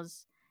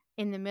animals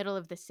in the middle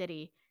of the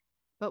city.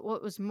 But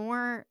what was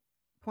more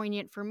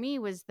poignant for me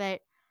was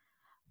that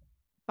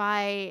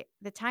by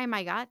the time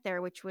I got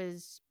there, which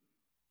was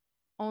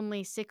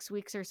only 6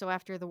 weeks or so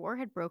after the war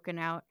had broken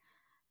out,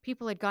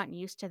 people had gotten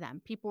used to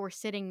them. People were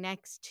sitting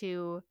next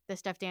to the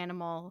stuffed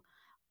animal,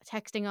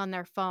 texting on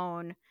their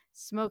phone,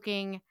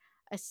 smoking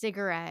a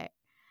cigarette,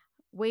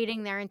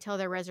 waiting there until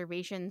their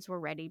reservations were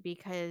ready,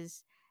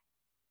 because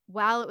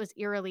while it was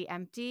eerily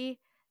empty,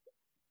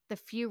 the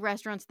few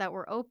restaurants that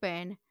were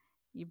open,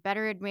 you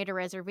better had made a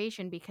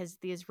reservation, because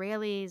the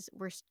Israelis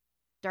were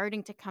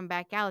starting to come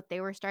back out. They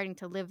were starting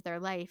to live their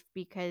life,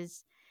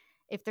 because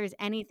if there's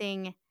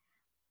anything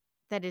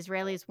that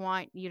Israelis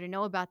want you to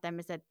know about them,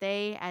 is that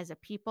they, as a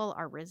people,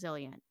 are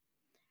resilient.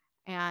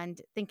 And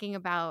thinking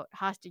about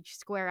Hostage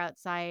Square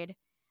outside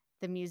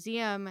the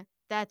museum,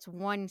 that's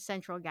one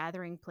central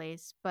gathering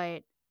place,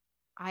 but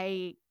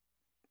I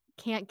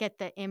can't get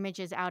the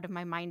images out of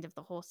my mind of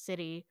the whole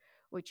city,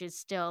 which is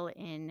still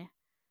in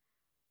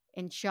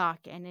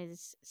shock and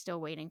is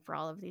still waiting for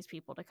all of these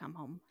people to come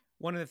home.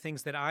 One of the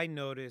things that I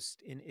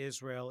noticed in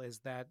Israel is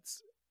that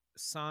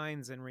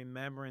signs and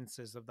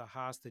remembrances of the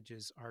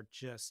hostages are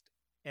just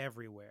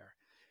everywhere.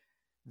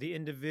 The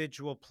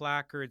individual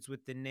placards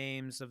with the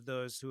names of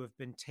those who have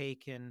been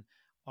taken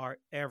are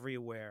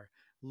everywhere.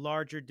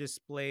 Larger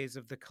displays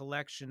of the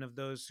collection of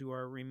those who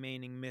are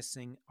remaining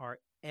missing are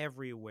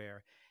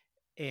everywhere.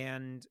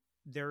 And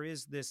there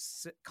is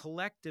this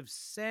collective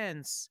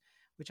sense,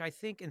 which I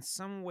think in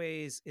some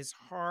ways is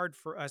hard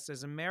for us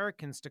as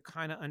Americans to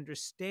kind of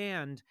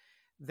understand,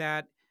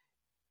 that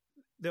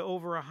the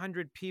over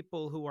 100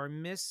 people who are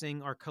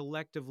missing are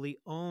collectively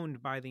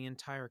owned by the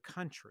entire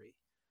country.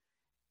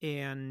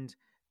 And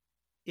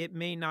it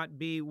may not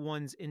be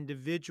one's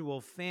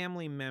individual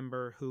family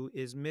member who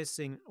is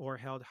missing or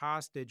held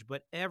hostage,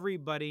 but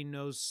everybody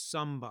knows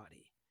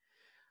somebody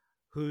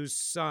whose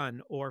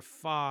son or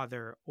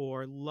father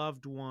or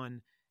loved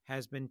one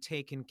has been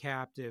taken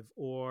captive,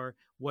 or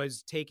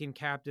was taken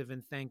captive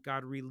and thank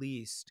God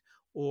released,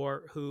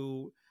 or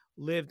who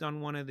lived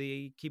on one of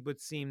the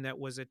kibbutzim that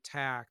was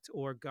attacked,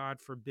 or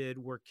God forbid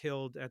were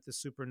killed at the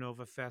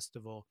Supernova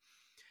Festival.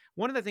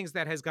 One of the things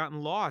that has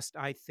gotten lost,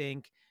 I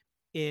think,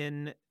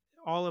 in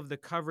all of the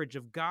coverage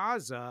of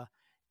Gaza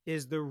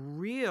is the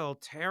real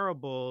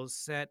terrible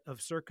set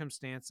of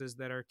circumstances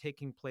that are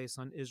taking place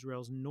on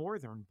Israel's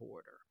northern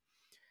border.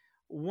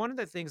 One of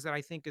the things that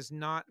I think is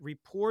not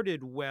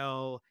reported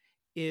well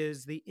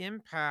is the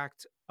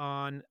impact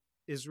on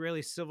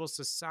Israeli civil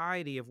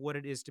society of what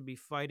it is to be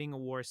fighting a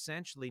war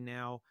essentially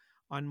now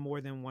on more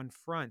than one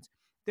front.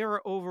 There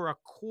are over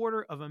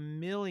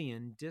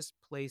 250,000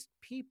 displaced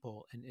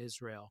people in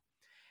Israel.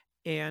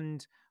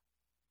 And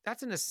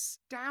that's an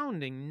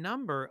astounding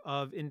number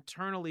of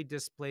internally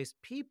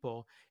displaced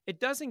people. It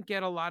doesn't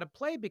get a lot of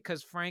play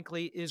because,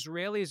 frankly,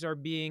 Israelis are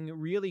being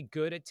really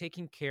good at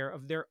taking care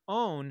of their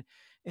own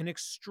in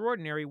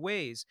extraordinary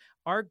ways.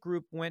 Our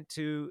group went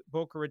to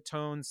Boca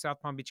Raton,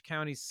 South Palm Beach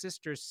County's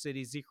sister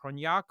city,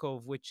 Zichron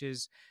Yaakov, which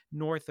is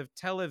north of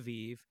Tel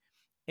Aviv.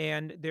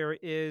 And there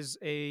is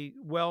a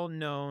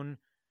well-known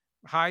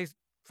high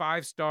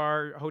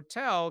five-star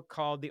hotel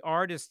called the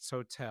Artists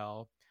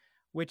Hotel,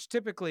 which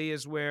typically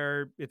is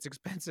where it's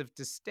expensive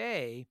to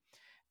stay.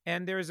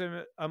 And there's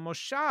a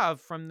moshav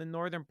from the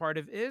northern part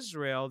of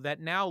Israel that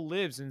now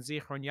lives in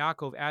Zichron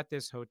Yaakov at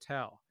this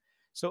hotel.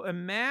 So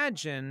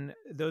imagine,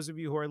 those of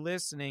you who are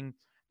listening,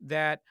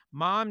 that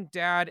mom,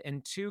 dad,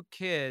 and 2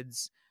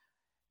 kids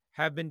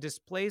have been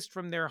displaced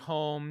from their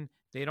home.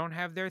 They don't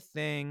have their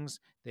things.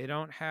 They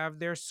don't have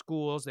their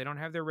schools. They don't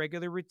have their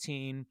regular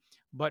routine.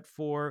 But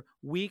for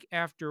week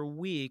after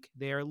week,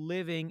 they are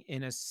living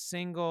in a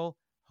single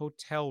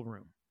hotel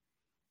room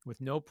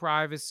with no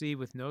privacy,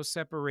 with no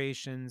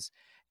separations.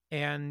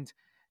 And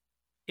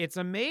it's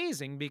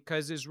amazing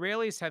because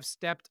Israelis have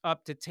stepped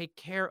up to take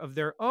care of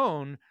their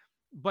own,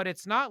 but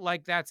it's not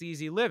like that's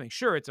easy living.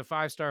 Sure, it's a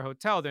 5-star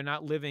hotel. They're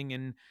not living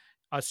in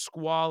a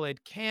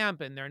squalid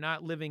camp and they're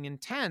not living in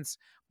tents,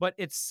 but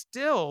it's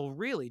still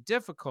really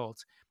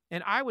difficult.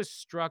 And I was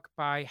struck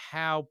by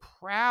how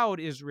proud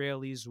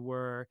Israelis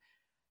were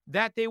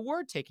that they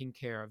were taking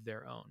care of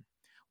their own.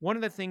 One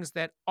of the things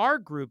that our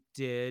group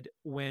did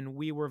when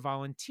we were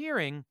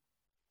volunteering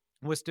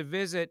was to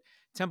visit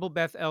Temple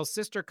Beth El's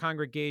sister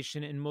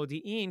congregation in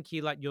Modi'in,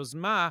 Kilat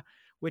Yozma,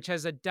 which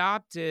has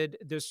adopted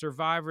the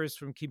survivors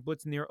from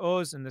Kibbutz Nir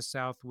Oz in the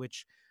south,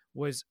 which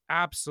was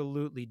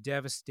absolutely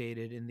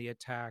devastated in the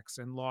attacks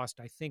and lost,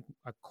 I think,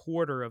 a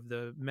quarter of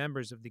the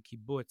members of the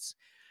kibbutz.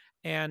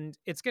 And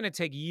it's going to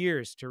take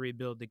years to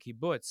rebuild the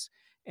kibbutz.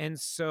 And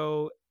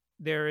so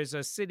there is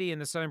a city in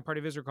the southern part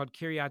of Israel called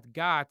Kiryat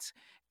Gat,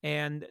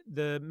 and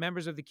the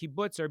members of the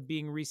kibbutz are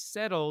being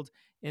resettled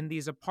in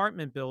these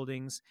apartment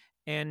buildings.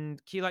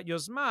 And Kilat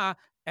Yozma,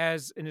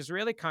 as an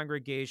Israeli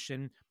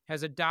congregation,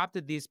 has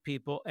adopted these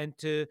people and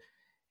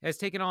has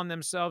taken on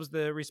themselves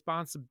the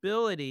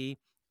responsibility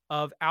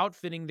of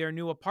outfitting their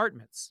new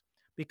apartments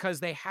because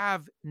they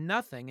have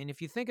nothing. And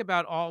if you think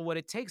about all what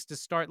it takes to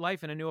start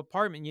life in a new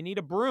apartment, you need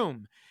a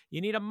broom,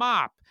 you need a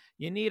mop,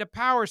 you need a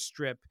power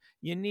strip,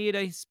 you need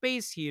a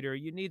space heater,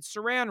 you need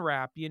saran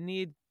wrap, you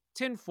need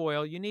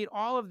tinfoil, you need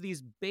all of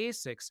these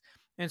basics.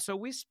 And so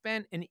we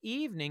spent an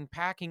evening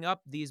packing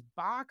up these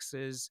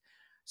boxes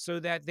so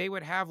that they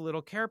would have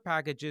little care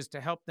packages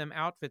to help them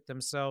outfit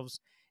themselves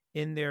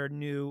in their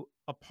new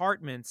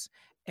apartments.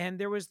 And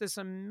there was this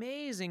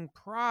amazing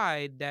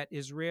pride that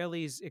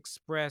Israelis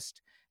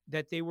expressed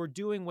that they were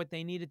doing what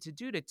they needed to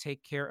do to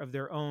take care of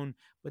their own,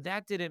 but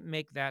that didn't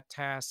make that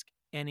task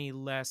any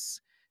less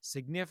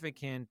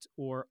significant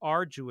or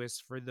arduous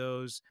for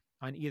those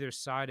on either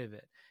side of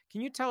it.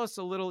 Can you tell us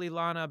a little,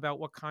 Ilana, about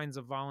what kinds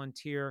of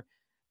volunteer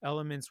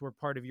elements were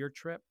part of your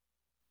trip?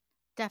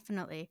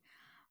 Definitely.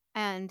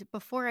 And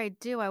before I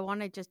do, I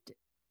want to just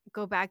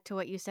go back to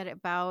what you said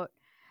about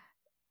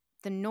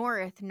the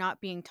North not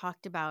being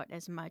talked about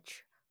as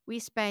much. We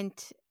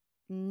spent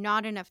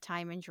not enough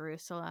time in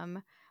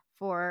Jerusalem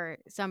for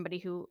somebody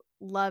who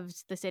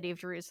loves the city of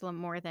Jerusalem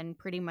more than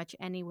pretty much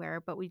anywhere.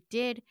 But we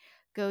did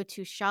go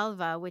to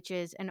Shalva, which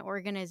is an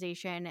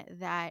organization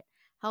that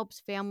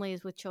helps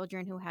families with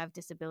children who have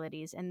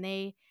disabilities. And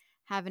they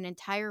have an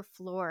entire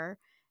floor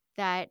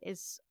that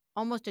is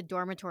almost a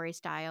dormitory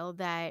style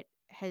that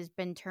has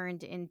been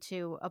turned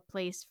into a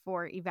place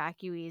for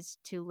evacuees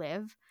to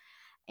live.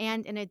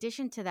 And in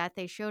addition to that,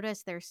 they showed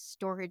us their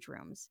storage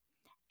rooms.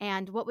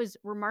 And what was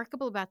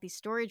remarkable about these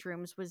storage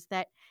rooms was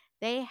that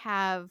they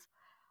have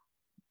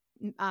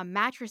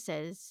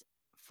mattresses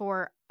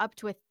for up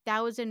to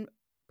 1,000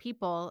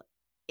 people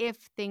if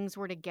things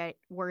were to get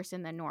worse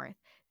in the north.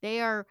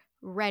 They are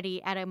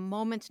ready at a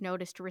moment's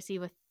notice to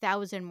receive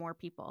 1,000 more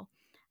people.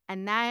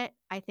 And that,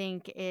 I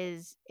think,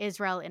 is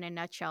Israel in a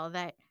nutshell,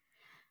 that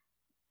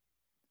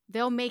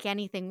they'll make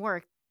anything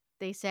work.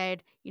 They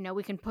said,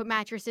 we can put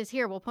mattresses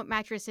here. We'll put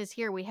mattresses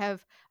here. We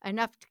have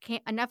enough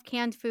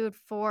canned food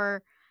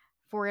for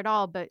it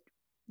all, but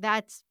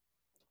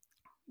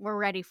we're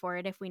ready for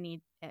it if we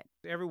need it.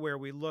 Everywhere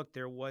we looked,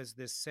 there was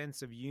this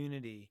sense of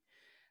unity.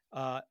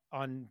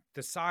 On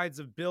the sides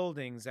of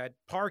buildings, at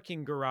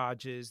parking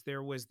garages,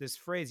 there was this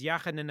phrase,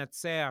 Yachad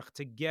Nenatzeach,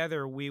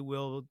 together we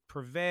will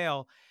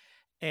prevail.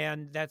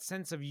 And that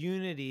sense of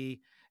unity,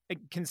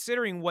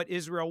 considering what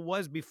Israel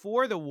was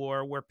before the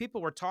war, where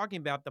people were talking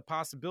about the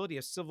possibility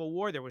of civil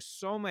war, there was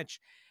so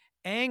much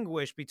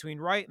anguish between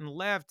right and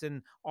left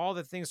and all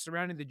the things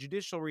surrounding the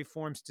judicial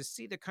reforms. To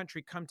see the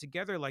country come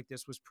together like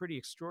this was pretty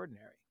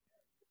extraordinary.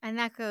 And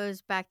that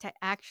goes back to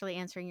actually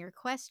answering your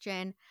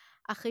question.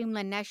 Achim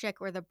Leneshek,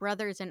 or the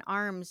Brothers in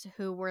Arms,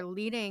 who were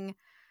leading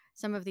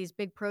some of these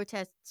big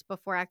protests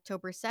before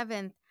October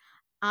 7th,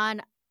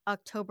 on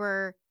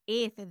October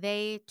 8th,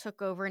 they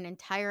took over an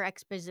entire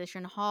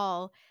exposition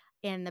hall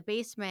in the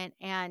basement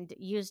and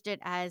used it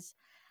as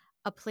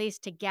a place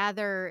to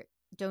gather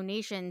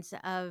donations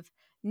of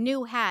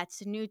new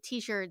hats, new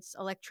t-shirts,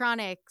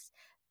 electronics,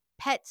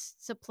 pets,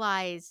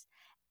 supplies,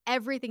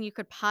 everything you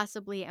could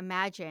possibly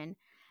imagine.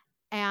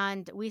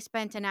 And we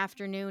spent an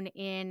afternoon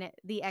in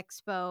the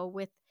expo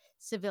with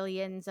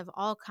civilians of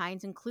all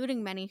kinds,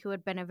 including many who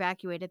had been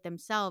evacuated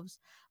themselves,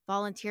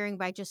 volunteering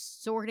by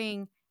just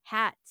sorting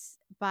hats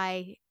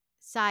by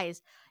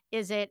size.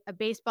 Is it a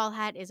baseball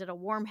hat? Is it a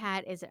warm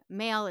hat? Is it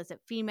male? Is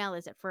it female?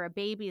 Is it for a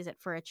baby? Is it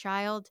for a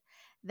child?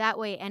 That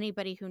way,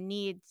 anybody who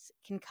needs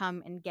can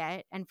come and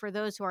get. And for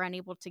those who are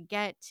unable to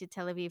get to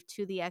Tel Aviv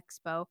to the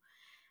expo,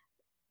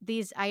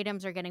 these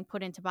items are getting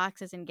put into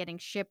boxes and getting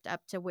shipped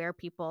up to where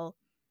people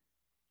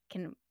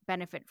can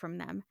benefit from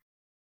them.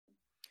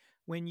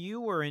 When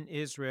you were in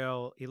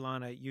Israel,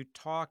 Ilana, you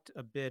talked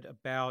a bit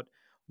about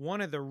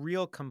one of the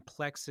real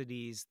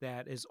complexities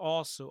that is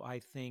also, I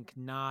think,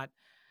 not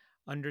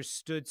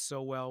understood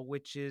so well,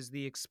 which is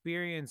the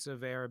experience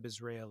of Arab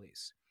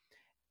Israelis.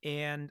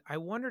 And I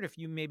wondered if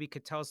you maybe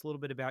could tell us a little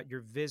bit about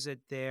your visit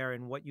there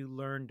and what you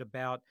learned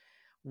about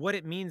what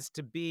it means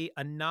to be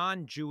a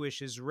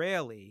non-Jewish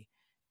Israeli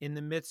in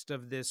the midst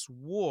of this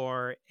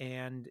war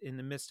and in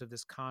the midst of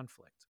this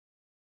conflict.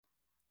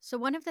 So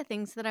one of the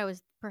things that I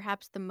was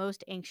perhaps the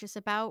most anxious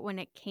about when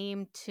it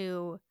came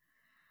to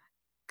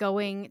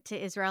going to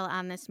Israel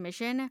on this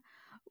mission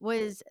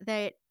was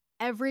that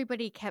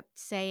everybody kept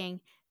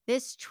saying,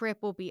 this trip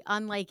will be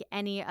unlike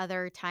any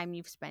other time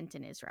you've spent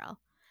in Israel.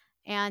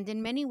 And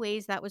in many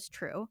ways, that was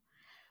true.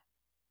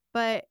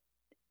 But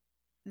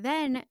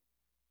then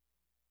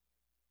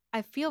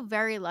I feel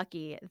very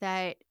lucky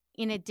that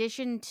in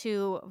addition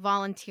to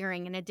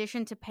volunteering, in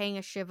addition to paying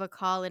a Shiva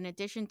call, in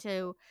addition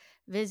to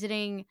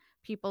visiting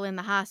people in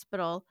the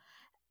hospital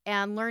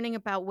and learning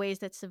about ways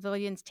that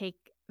civilians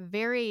take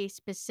very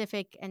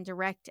specific and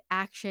direct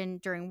action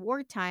during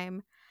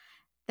wartime,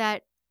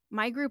 that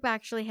my group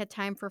actually had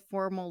time for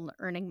formal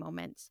learning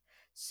moments.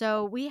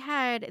 So we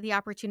had the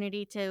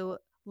opportunity to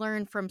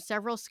learn from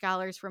several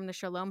scholars from the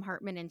Shalom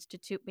Hartman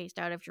Institute based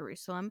out of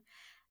Jerusalem.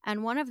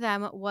 And one of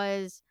them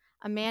was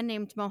a man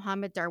named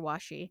Mohammed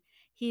Darwashi.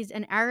 He's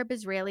an Arab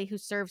Israeli who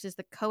serves as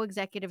the co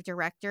executive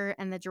director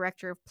and the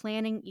director of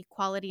planning,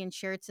 equality, and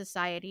shared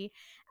society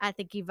at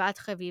the Givat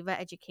Chaviva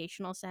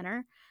Educational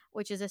Center,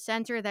 which is a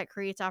center that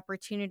creates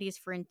opportunities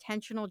for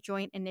intentional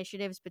joint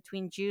initiatives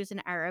between Jews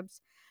and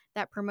Arabs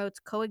that promotes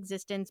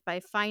coexistence by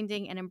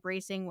finding and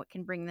embracing what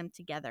can bring them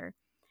together.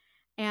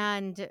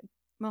 And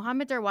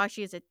Mohammed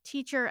Darwashi is a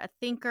teacher, a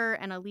thinker,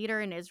 and a leader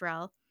in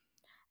Israel.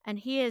 And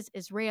he is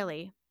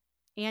Israeli,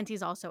 and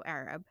he's also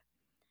Arab.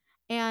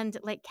 And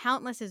like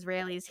countless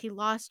Israelis, he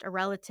lost a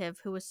relative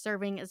who was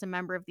serving as a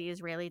member of the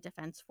Israeli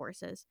Defense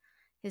Forces.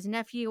 His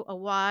nephew,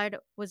 Awad,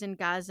 was in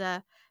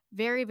Gaza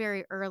very,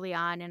 very early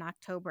on in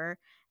October.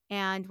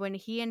 And when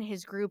he and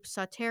his group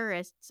saw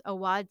terrorists,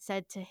 Awad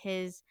said to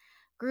his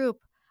group,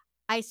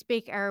 I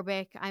speak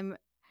Arabic.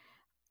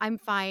 I'm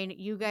fine.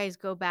 You guys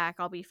go back.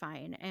 I'll be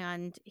fine.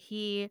 And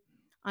he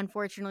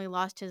unfortunately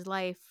lost his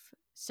life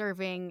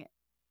serving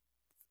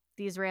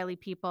the Israeli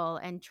people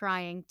and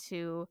trying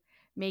to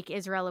make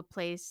Israel a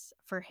place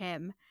for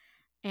him.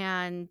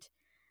 And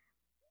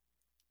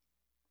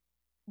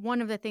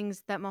one of the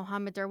things that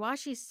Mohammed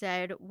Darwashi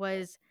said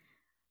was,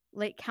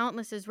 like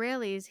countless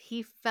Israelis,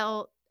 he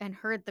felt and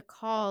heard the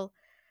call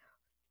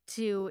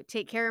to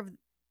take care of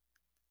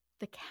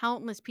the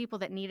countless people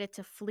that needed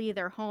to flee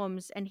their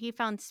homes. And he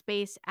found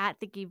space at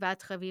the Givat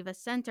Chaviva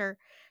Center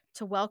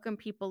to welcome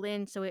people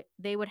in so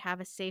they would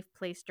have a safe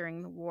place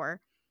during the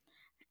war.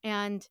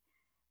 And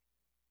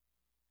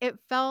it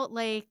felt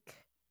like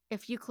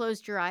if you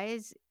closed your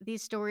eyes,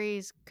 these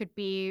stories could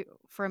be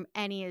from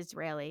any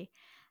Israeli.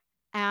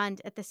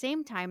 And at the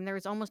same time, there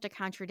was almost a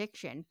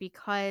contradiction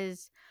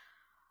because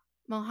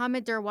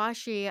Mohammed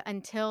Darwashi,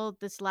 until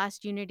this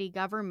last unity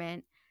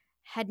government,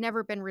 had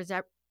never been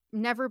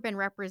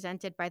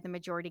represented by the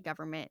majority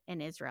government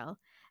in Israel.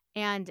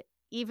 And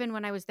even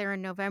when I was there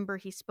in November,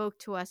 he spoke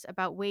to us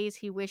about ways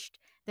he wished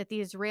that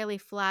the Israeli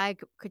flag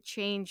could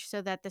change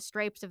so that the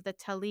stripes of the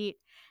talit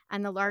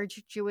and the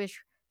large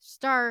Jewish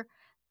star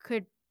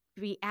could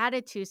be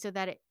added to so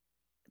that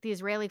the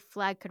Israeli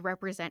flag could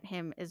represent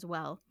him as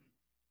well.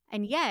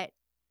 And yet,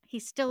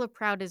 he's still a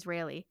proud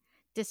Israeli,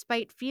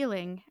 despite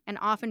feeling and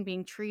often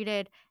being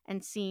treated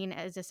and seen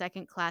as a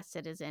second-class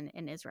citizen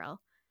in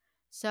Israel.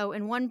 So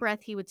in one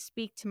breath, he would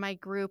speak to my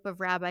group of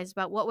rabbis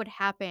about what would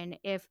happen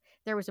if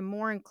there was a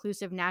more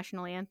inclusive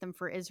national anthem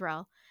for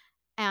Israel.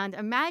 And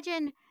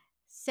imagine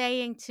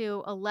saying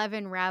to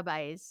 11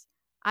 rabbis,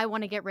 I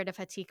want to get rid of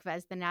Hatikva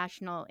as the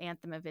national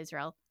anthem of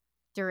Israel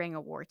during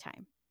a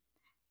wartime.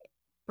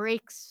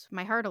 Breaks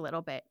my heart a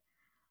little bit.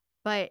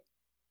 But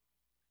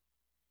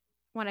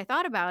when I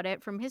thought about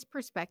it from his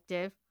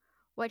perspective,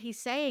 what he's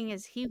saying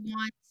is he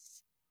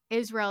wants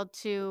Israel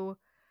to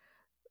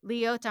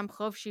Liot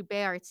Amchov Shibe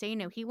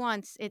Artzenu. He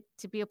wants it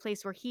to be a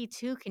place where he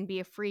too can be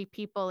a free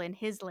people in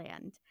his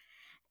land.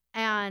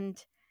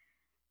 And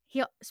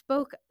he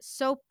spoke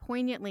so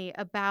poignantly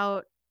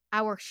about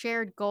our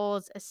shared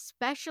goals,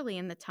 especially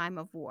in the time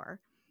of war,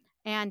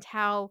 and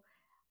how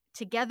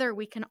together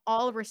we can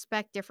all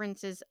respect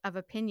differences of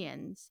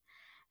opinions.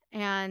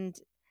 And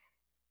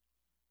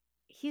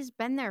he's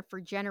been there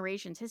for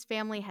generations. His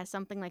family has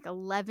something like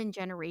 11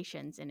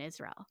 generations in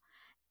Israel,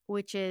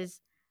 which is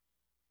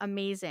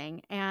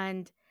amazing.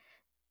 And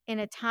in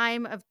a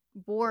time of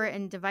war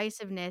and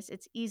divisiveness,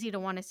 it's easy to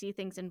want to see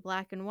things in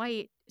black and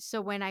white. So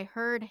when I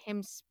heard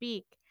him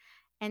speak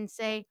and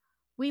say,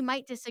 we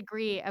might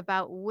disagree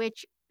about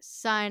which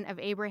son of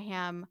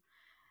Abraham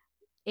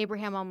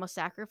almost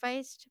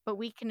sacrificed, but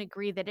we can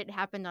agree that it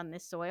happened on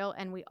this soil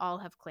and we all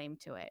have claim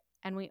to it.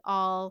 And we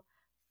all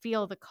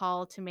feel the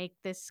call to make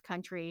this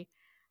country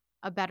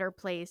a better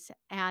place.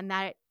 And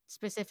that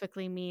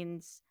specifically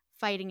means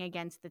fighting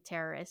against the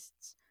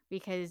terrorists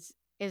because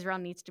Israel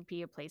needs to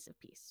be a place of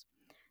peace.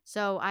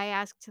 So I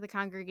asked the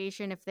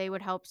congregation if they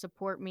would help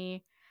support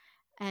me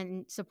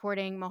and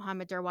supporting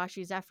Mohammed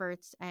Darwashi's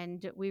efforts.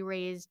 And we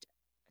raised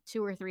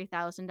 $2,000 or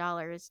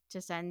 $3,000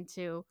 to send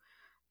to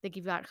the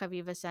Givat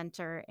Chaviva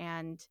Center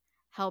and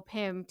help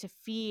him to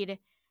feed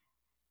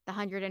the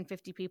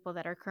 150 people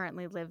that are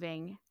currently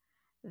living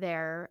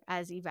there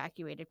as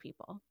evacuated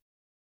people.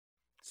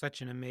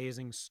 Such an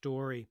amazing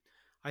story.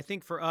 I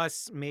think for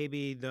us,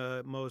 maybe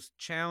the most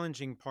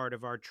challenging part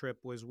of our trip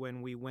was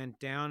when we went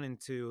down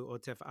into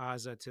Otef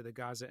Aza to the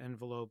Gaza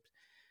envelope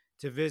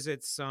to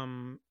visit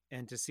some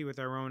and to see with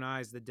our own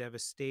eyes the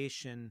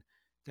devastation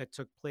that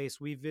took place.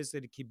 We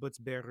visited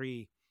Kibbutz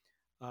Be'eri,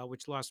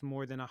 which lost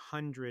more than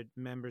 100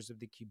 members of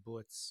the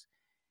kibbutz.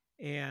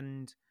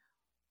 And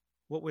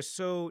what was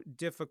so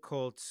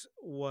difficult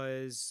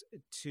was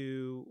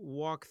to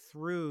walk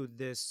through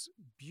this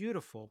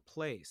beautiful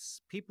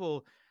place.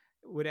 People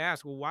would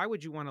ask, well, why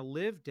would you want to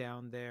live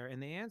down there?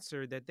 And the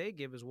answer that they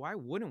give is, why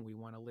wouldn't we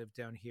want to live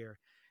down here?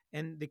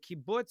 And the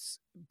kibbutz,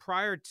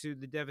 prior to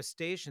the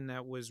devastation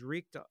that was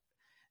wreaked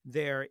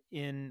there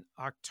in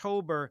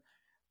October,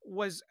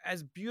 was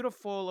as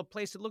beautiful a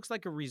place. It looks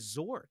like a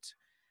resort,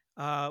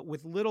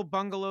 with little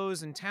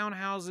bungalows and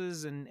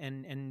townhouses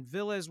and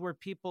villas where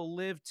people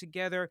live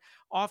together.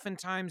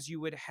 Oftentimes, you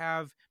would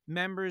have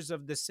members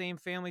of the same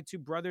family, two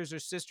brothers or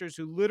sisters,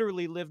 who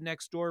literally live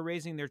next door,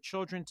 raising their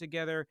children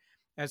together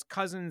as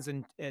cousins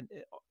and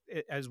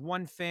as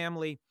one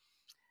family.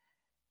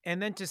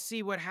 And then to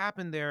see what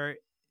happened there,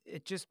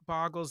 it just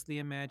boggles the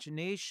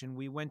imagination.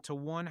 We went to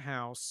one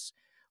house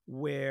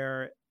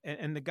where,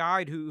 and the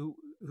guide who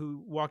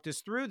walked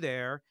us through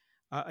there,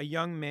 a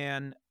young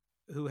man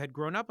who had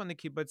grown up on the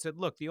kibbutz, said,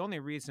 "Look, the only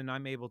reason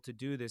I'm able to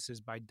do this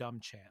is by dumb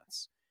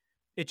chance.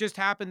 It just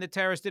happened the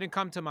terrorists didn't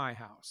come to my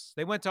house.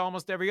 They went to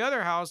almost every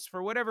other house.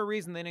 For whatever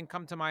reason, they didn't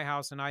come to my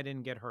house, and I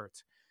didn't get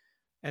hurt.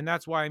 And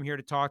that's why I'm here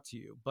to talk to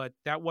you." But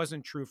that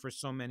wasn't true for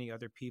so many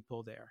other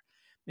people there.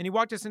 And he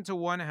walked us into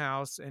one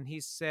house and he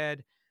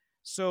said,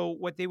 so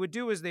what they would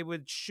do is they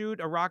would shoot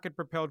a rocket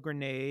propelled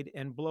grenade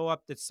and blow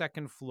up the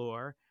second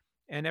floor,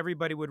 and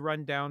everybody would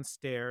run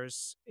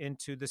downstairs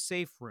into the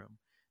safe room.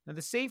 Now,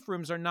 the safe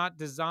rooms are not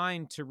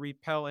designed to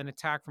repel an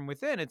attack from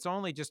within. It's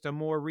only just a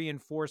more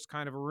reinforced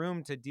kind of a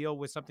room to deal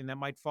with something that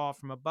might fall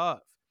from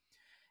above.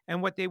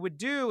 And what they would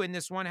do in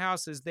this one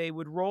house is they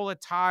would roll a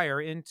tire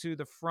into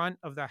the front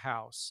of the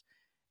house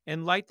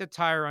and light the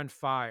tire on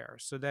fire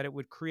so that it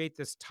would create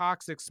this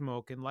toxic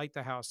smoke and light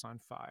the house on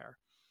fire,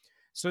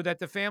 so that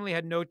the family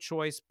had no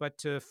choice but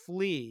to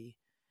flee.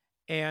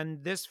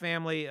 And this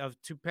family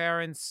of two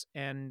parents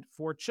and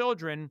four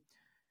children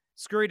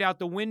scurried out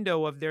the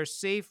window of their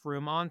safe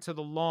room onto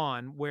the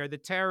lawn where the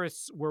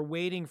terrorists were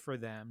waiting for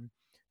them.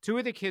 Two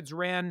of the kids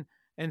ran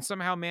and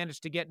somehow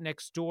managed to get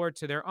next door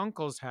to their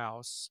uncle's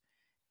house,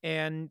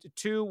 and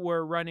two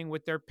were running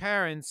with their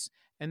parents,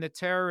 and the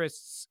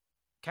terrorists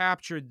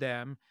captured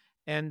them,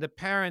 and the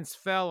parents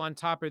fell on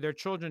top of their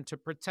children to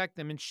protect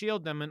them and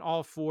shield them, and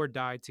all four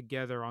died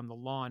together on the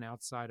lawn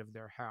outside of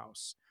their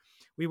house.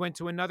 We went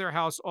to another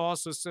house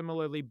also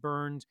similarly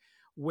burned,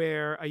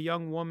 where a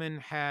young woman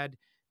had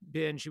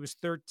been, she was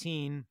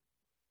 13,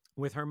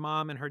 with her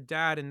mom and her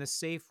dad in the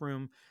safe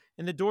room,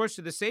 and the doors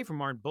to the safe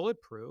room aren't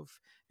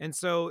bulletproof. And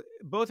so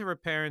both of her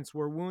parents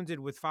were wounded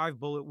with 5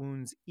 bullet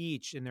wounds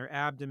each in their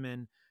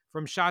abdomen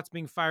from shots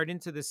being fired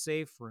into the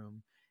safe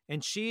room.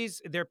 And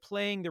they're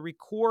playing the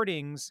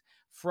recordings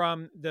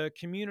from the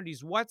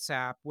community's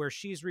WhatsApp where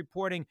she's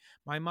reporting,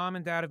 "My mom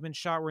and dad have been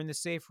shot. We're in the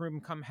safe room.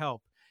 Come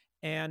help."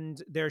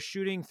 And they're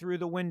shooting through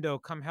the window.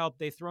 Come help.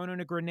 They've thrown in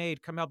a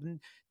grenade. Come help.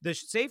 And the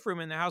safe room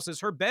in the house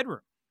is her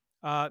bedroom,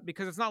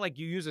 because it's not like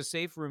you use a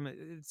safe room.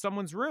 It's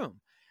someone's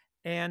room.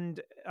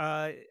 And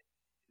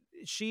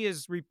she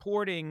is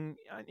reporting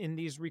in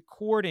these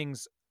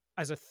recordings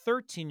as a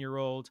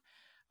 13-year-old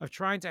of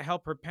trying to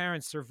help her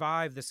parents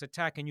survive this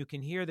attack. And you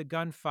can hear the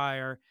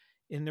gunfire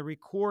in the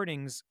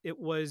recordings. It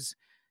was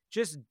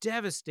just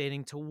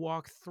devastating to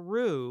walk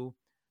through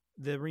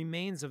the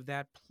remains of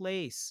that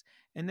place.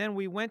 And then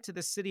we went to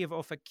the city of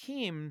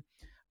Ofakim,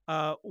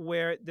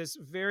 where this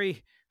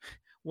very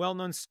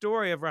well-known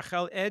story of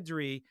Rachel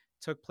Edry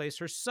took place.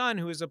 Her son,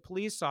 who is a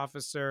police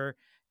officer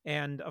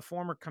and a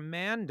former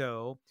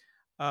commando,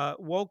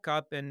 woke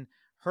up and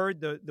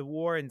heard the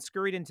war and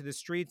scurried into the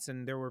streets,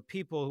 and there were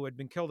people who had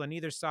been killed on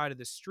either side of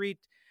the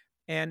street.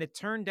 And it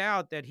turned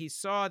out that he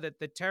saw that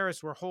the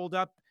terrorists were holed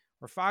up,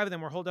 or 5 of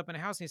them were holed up in a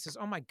house, and he says,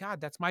 "Oh my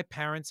God, that's my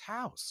parents'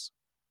 house."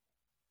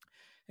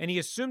 And he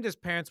assumed his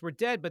parents were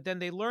dead, but then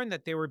they learned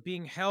that they were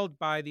being held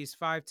by these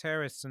 5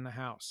 terrorists in the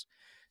house.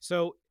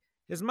 So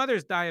his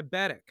mother's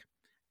diabetic.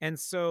 And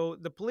so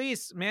the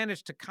police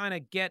managed to kind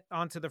of get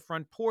onto the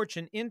front porch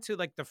and into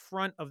like the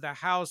front of the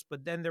house.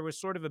 But then there was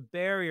sort of a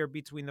barrier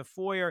between the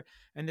foyer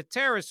and the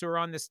terrorists who were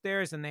on the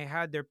stairs, and they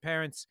had their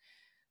parents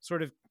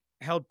sort of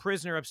held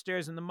prisoner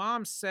upstairs. And the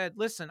mom said,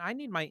 "Listen, I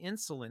need my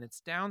insulin. It's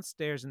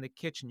downstairs in the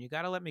kitchen. You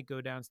got to let me go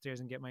downstairs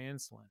and get my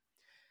insulin."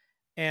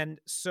 And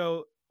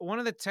so one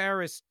of the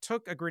terrorists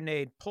took a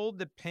grenade, pulled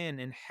the pin,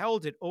 and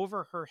held it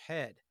over her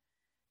head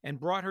and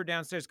brought her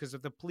downstairs, because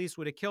if the police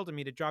would have killed him,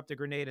 he'd have dropped a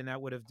grenade and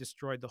that would have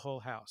destroyed the whole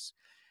house.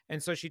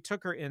 And so she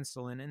took her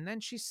insulin, and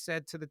then she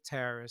said to the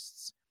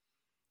terrorists,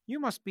 "You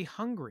must be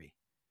hungry.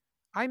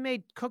 I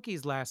made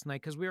cookies last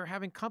night because we were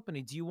having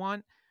company. Do you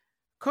want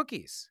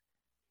cookies?"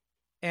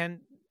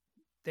 And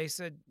they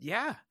said,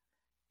 "Yeah."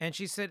 And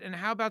she said, "And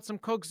how about some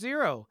Coke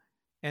Zero?"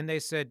 And they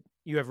said,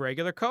 "You have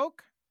regular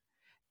Coke?"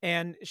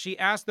 And she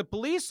asked the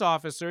police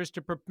officers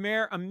to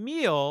prepare a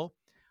meal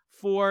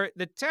for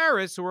the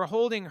terrorists who were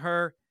holding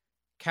her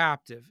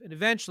captive. And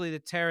eventually the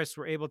terrorists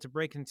were able to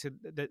break into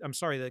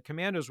the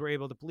commandos were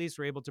able, the police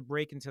were able to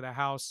break into the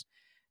house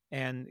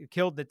and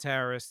killed the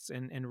terrorists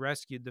and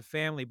rescued the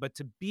family. But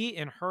to be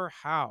in her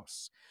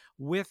house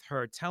with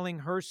her, telling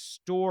her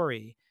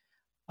story,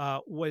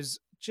 was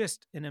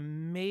just an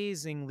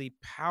amazingly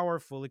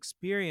powerful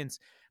experience,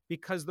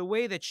 because the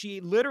way that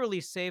she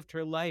literally saved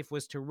her life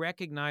was to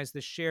recognize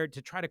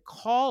to try to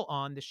call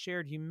on the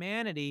shared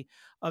humanity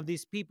of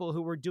these people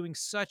who were doing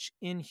such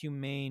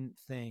inhumane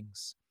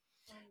things.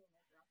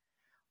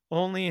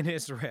 Only in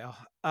Israel.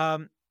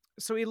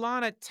 So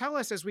Elana, tell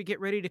us, as we get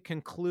ready to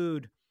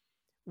conclude,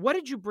 What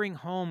did you bring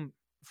home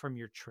from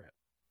your trip?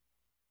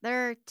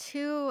 There are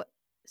two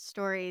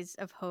stories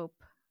of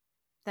hope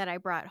that I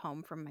brought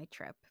home from my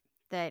trip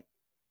that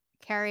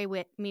carry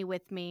with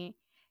me,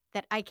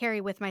 that I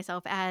carry with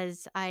myself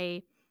as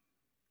I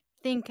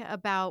think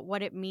about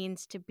what it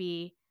means to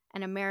be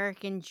an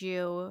American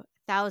Jew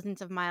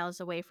thousands of miles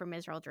away from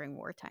Israel during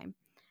wartime.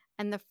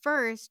 And the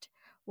first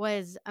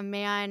was a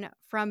man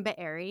from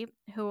Be'eri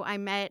who I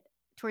met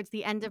towards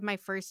the end of my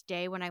first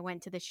day when I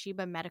went to the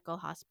Sheba Medical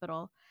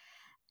Hospital.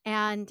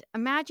 And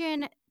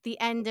imagine the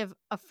end of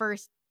a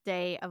first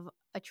day of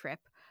a trip.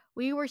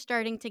 We were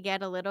starting to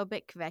get a little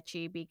bit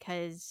kvetchy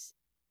because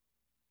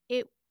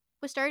it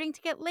was starting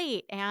to get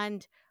late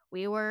and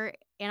we were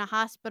in a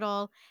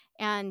hospital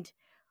and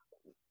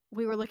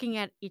we were looking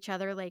at each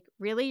other like,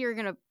 really? You're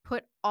going to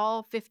put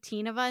all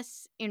 15 of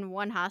us in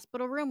one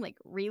hospital room? Like,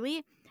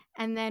 really?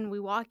 And then we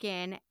walk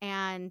in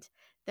and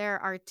there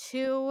are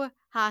two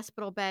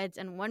hospital beds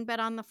and one bed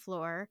on the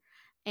floor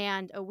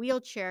and a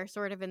wheelchair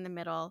sort of in the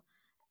middle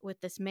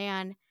with this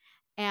man.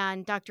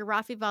 And Dr.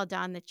 Rafi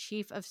Valdan, the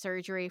chief of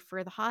surgery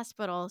for the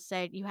hospital,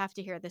 said, you have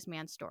to hear this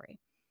man's story.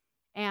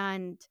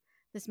 And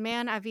this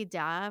man,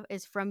 Avidav,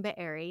 is from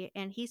Be'eri,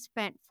 and he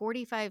spent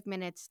 45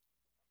 minutes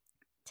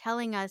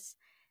telling us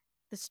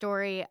the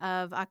story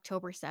of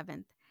October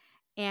 7th.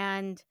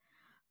 And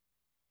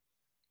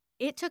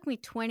it took me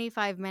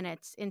 25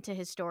 minutes into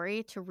his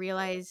story to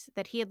realize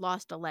that he had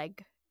lost a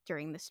leg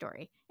during the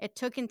story. It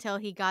took until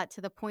he got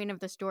to the point of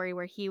the story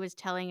where he was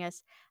telling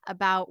us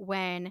about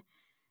when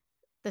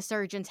the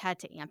surgeons had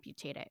to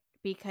amputate it.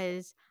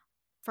 Because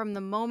from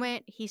the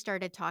moment he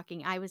started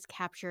talking, I was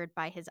captured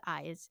by his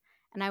eyes.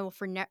 And I will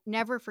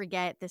never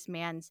forget this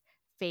man's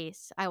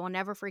face. I will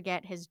never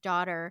forget his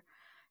daughter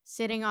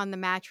sitting on the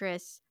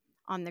mattress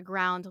on the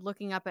ground,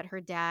 looking up at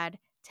her dad,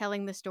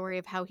 telling the story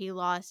of how he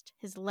lost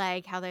his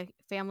leg, how the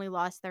family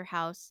lost their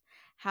house,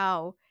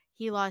 how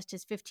he lost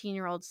his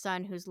 15-year-old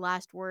son, whose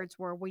last words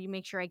were, will you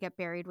make sure I get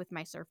buried with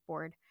my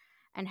surfboard?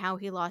 And how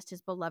he lost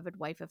his beloved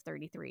wife of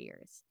 33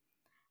 years.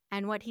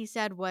 And what he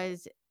said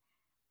was,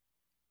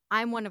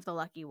 I'm one of the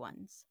lucky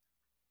ones.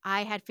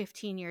 I had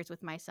 15 years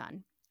with my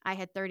son. I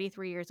had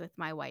 33 years with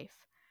my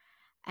wife.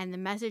 And the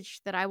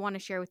message that I want to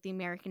share with the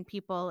American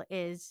people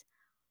is,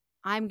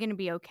 I'm going to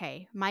be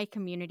okay. My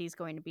community is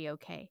going to be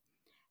okay.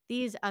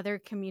 These other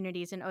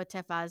communities in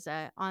Otef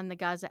Aza on the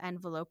Gaza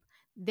envelope,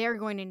 they're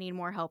going to need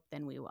more help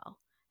than we will.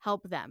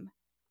 Help them.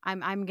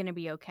 I'm going to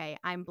be okay.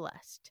 I'm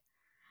blessed.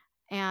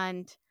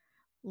 And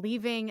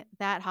leaving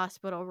that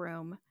hospital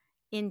room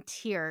in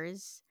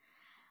tears,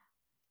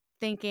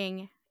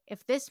 thinking,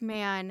 if this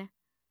man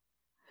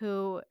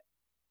who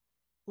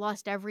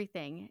lost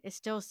everything is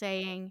still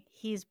saying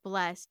he's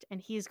blessed and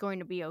he's going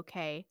to be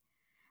okay,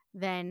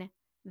 then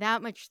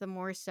that much the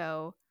more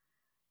so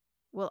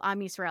will Am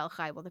Yisrael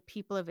Chai, will the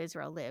people of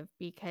Israel live?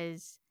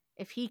 Because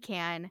if he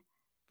can,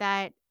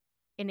 that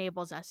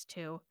enables us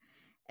to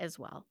as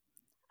well.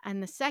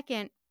 And the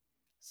second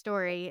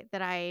story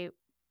that I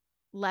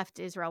left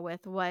Israel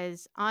with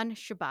was on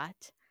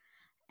Shabbat,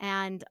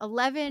 and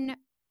 11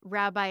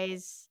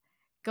 rabbis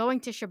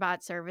going to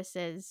Shabbat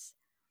services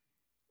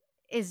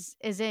is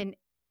an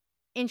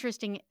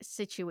interesting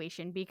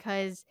situation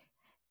because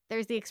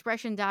there's the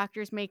expression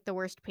doctors make the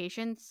worst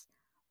patients.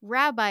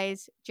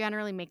 Rabbis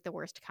generally make the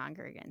worst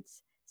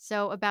congregants.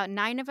 So about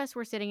 9 of us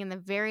were sitting in the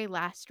very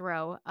last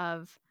row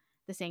of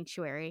the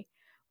sanctuary.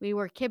 We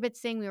were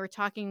kibitzing. We were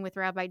talking with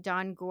Rabbi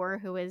Don Gore,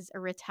 who is a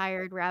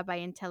retired rabbi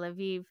in Tel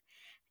Aviv.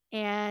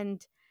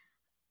 And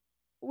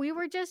we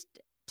were just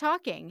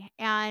talking.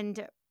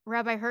 And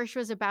Rabbi Hirsch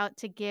was about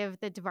to give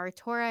the Dvar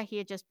Torah. He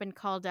had just been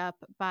called up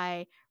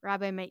by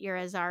Rabbi Meir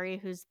Azari,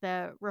 who's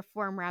the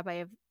Reform rabbi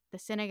of the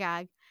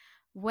synagogue,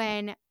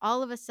 when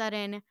all of a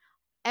sudden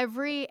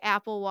every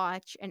Apple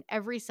Watch and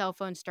every cell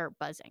phone start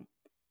buzzing.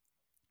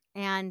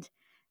 And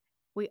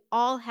we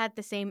all had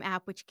the same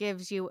app, which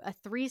gives you a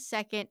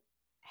 3-second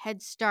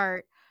head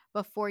start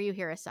before you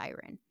hear a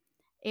siren.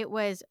 It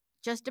was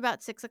just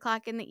about 6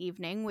 o'clock in the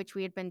evening, which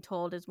we had been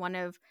told is one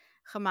of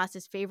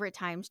Hamas's favorite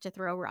times to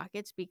throw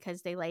rockets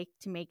because they like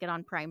to make it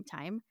on prime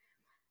time.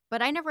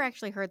 But I never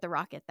actually heard the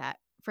rocket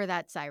for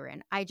that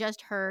siren. I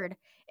just heard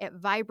it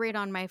vibrate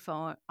on my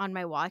phone, on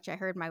my watch. I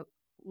heard my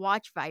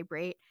watch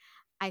vibrate.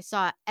 I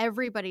saw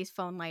everybody's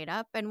phone light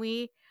up, and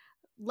we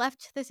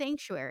left the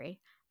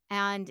sanctuary.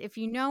 And if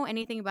you know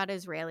anything about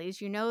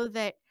Israelis, you know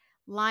that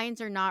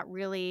lines are not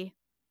really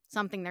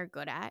something they're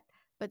good at.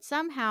 But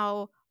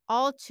somehow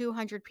all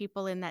 200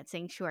 people in that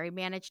sanctuary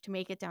managed to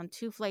make it down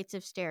 2 flights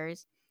of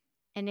stairs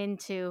and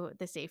into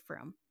the safe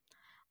room.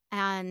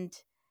 And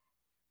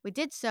we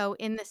did so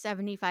in the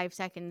 75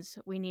 seconds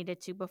we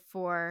needed to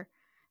before.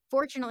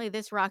 Fortunately,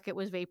 this rocket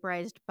was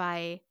vaporized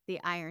by the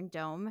Iron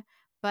Dome,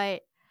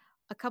 but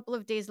a couple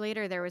of days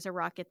later, there was a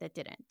rocket that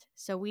didn't.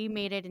 So we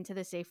made it into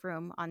the safe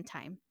room on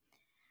time.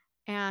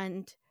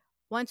 And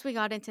once we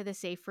got into the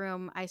safe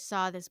room, I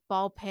saw this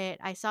ball pit.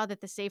 I saw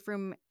that the safe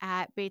room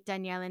at Beit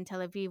Daniel in Tel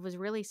Aviv was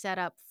really set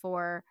up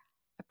for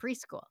a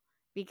preschool,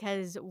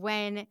 because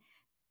when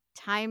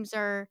times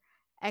are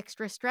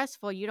extra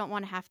stressful. You don't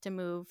want to have to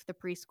move the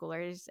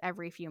preschoolers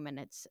every few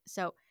minutes.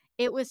 So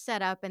it was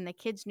set up, and the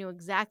kids knew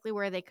exactly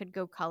where they could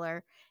go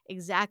color,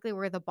 exactly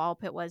where the ball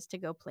pit was to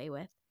go play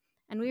with.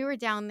 And we were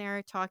down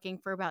there talking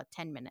for about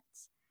 10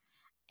 minutes.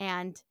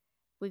 And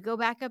we go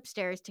back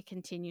upstairs to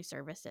continue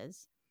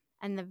services.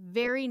 And the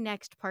very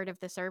next part of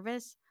the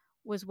service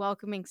was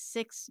welcoming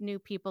 6 new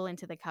people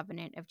into the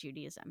covenant of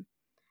Judaism.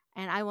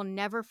 And I will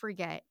never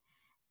forget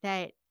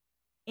that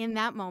in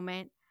that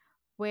moment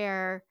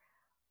where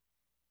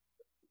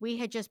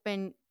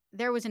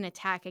there was an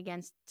attack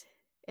against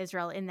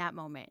Israel in that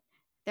moment.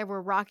 There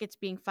were rockets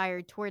being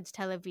fired towards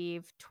Tel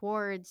Aviv,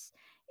 towards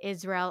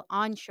Israel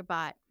on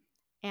Shabbat.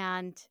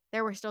 And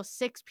there were still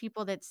 6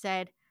 people that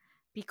said,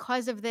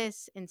 because of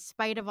this, in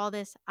spite of all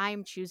this,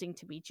 I'm choosing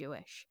to be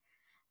Jewish.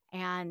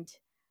 And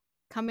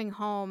coming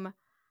home,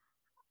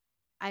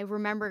 I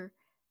remember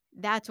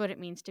that's what it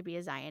means to be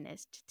a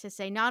Zionist, to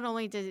say not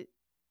only does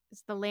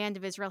the land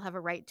of Israel have a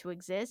right to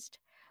exist,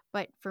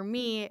 but for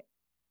me,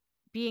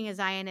 being a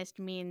Zionist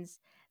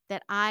means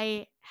that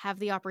I have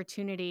the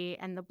opportunity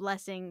and the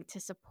blessing to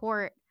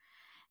support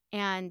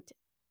and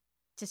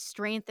to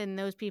strengthen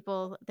those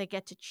people that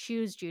get to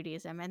choose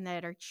Judaism and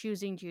that are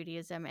choosing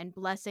Judaism and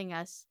blessing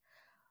us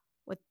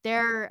with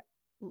their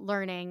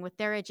learning, with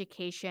their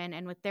education,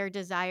 and with their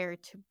desire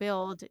to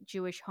build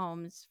Jewish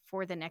homes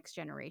for the next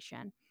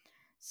generation.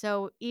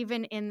 So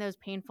even in those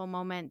painful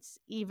moments,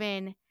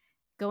 even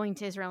going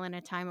to Israel in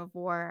a time of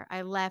war,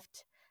 I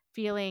left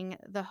feeling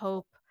the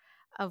hope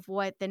of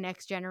what the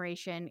next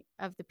generation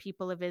of the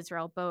people of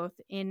Israel, both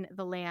in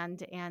the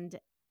land and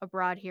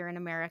abroad here in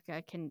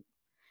America, can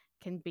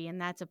be.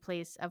 And that's a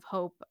place of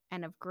hope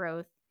and of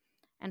growth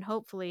and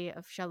hopefully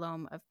of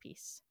shalom, of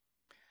peace.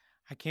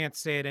 I can't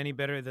say it any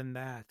better than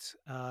that.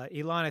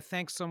 Elana,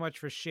 thanks so much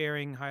for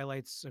sharing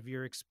highlights of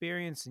your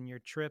experience and your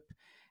trip.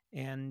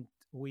 And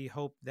we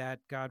hope that,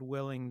 God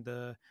willing,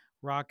 the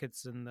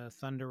rockets and the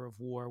thunder of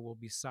war will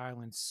be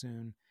silenced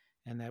soon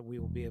and that we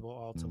will be able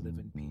all to live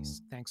in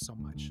peace. Thanks so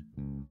much.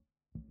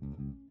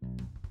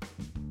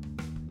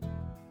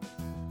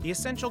 The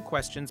Essential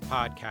Questions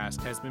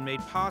podcast has been made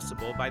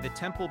possible by the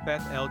Temple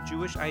Beth El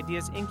Jewish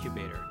Ideas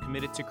Incubator,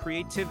 committed to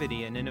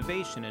creativity and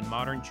innovation in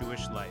modern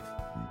Jewish life.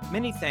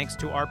 Many thanks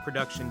to our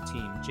production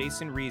team,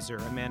 Jason Reeser,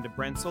 Amanda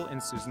Brentzel,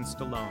 and Susan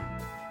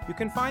Stallone. You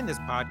can find this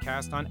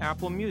podcast on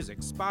Apple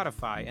Music,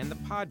 Spotify, and the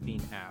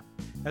Podbean app,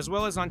 as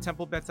well as on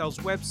Temple Beth El's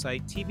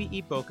website,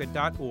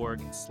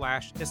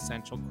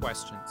 tveboca.org/essential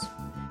questions.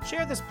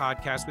 Share this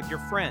podcast with your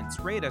friends,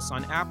 rate us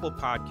on Apple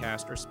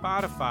Podcast or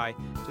Spotify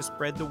to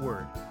spread the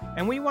word.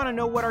 And we want to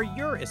know, what are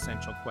your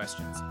essential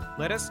questions?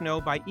 Let us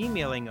know by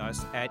emailing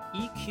us at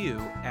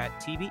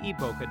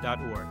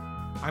eq@tveboca.org.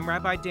 I'm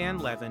Rabbi Dan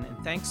Levin, and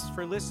thanks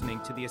for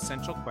listening to the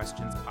Essential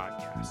Questions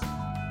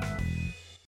podcast.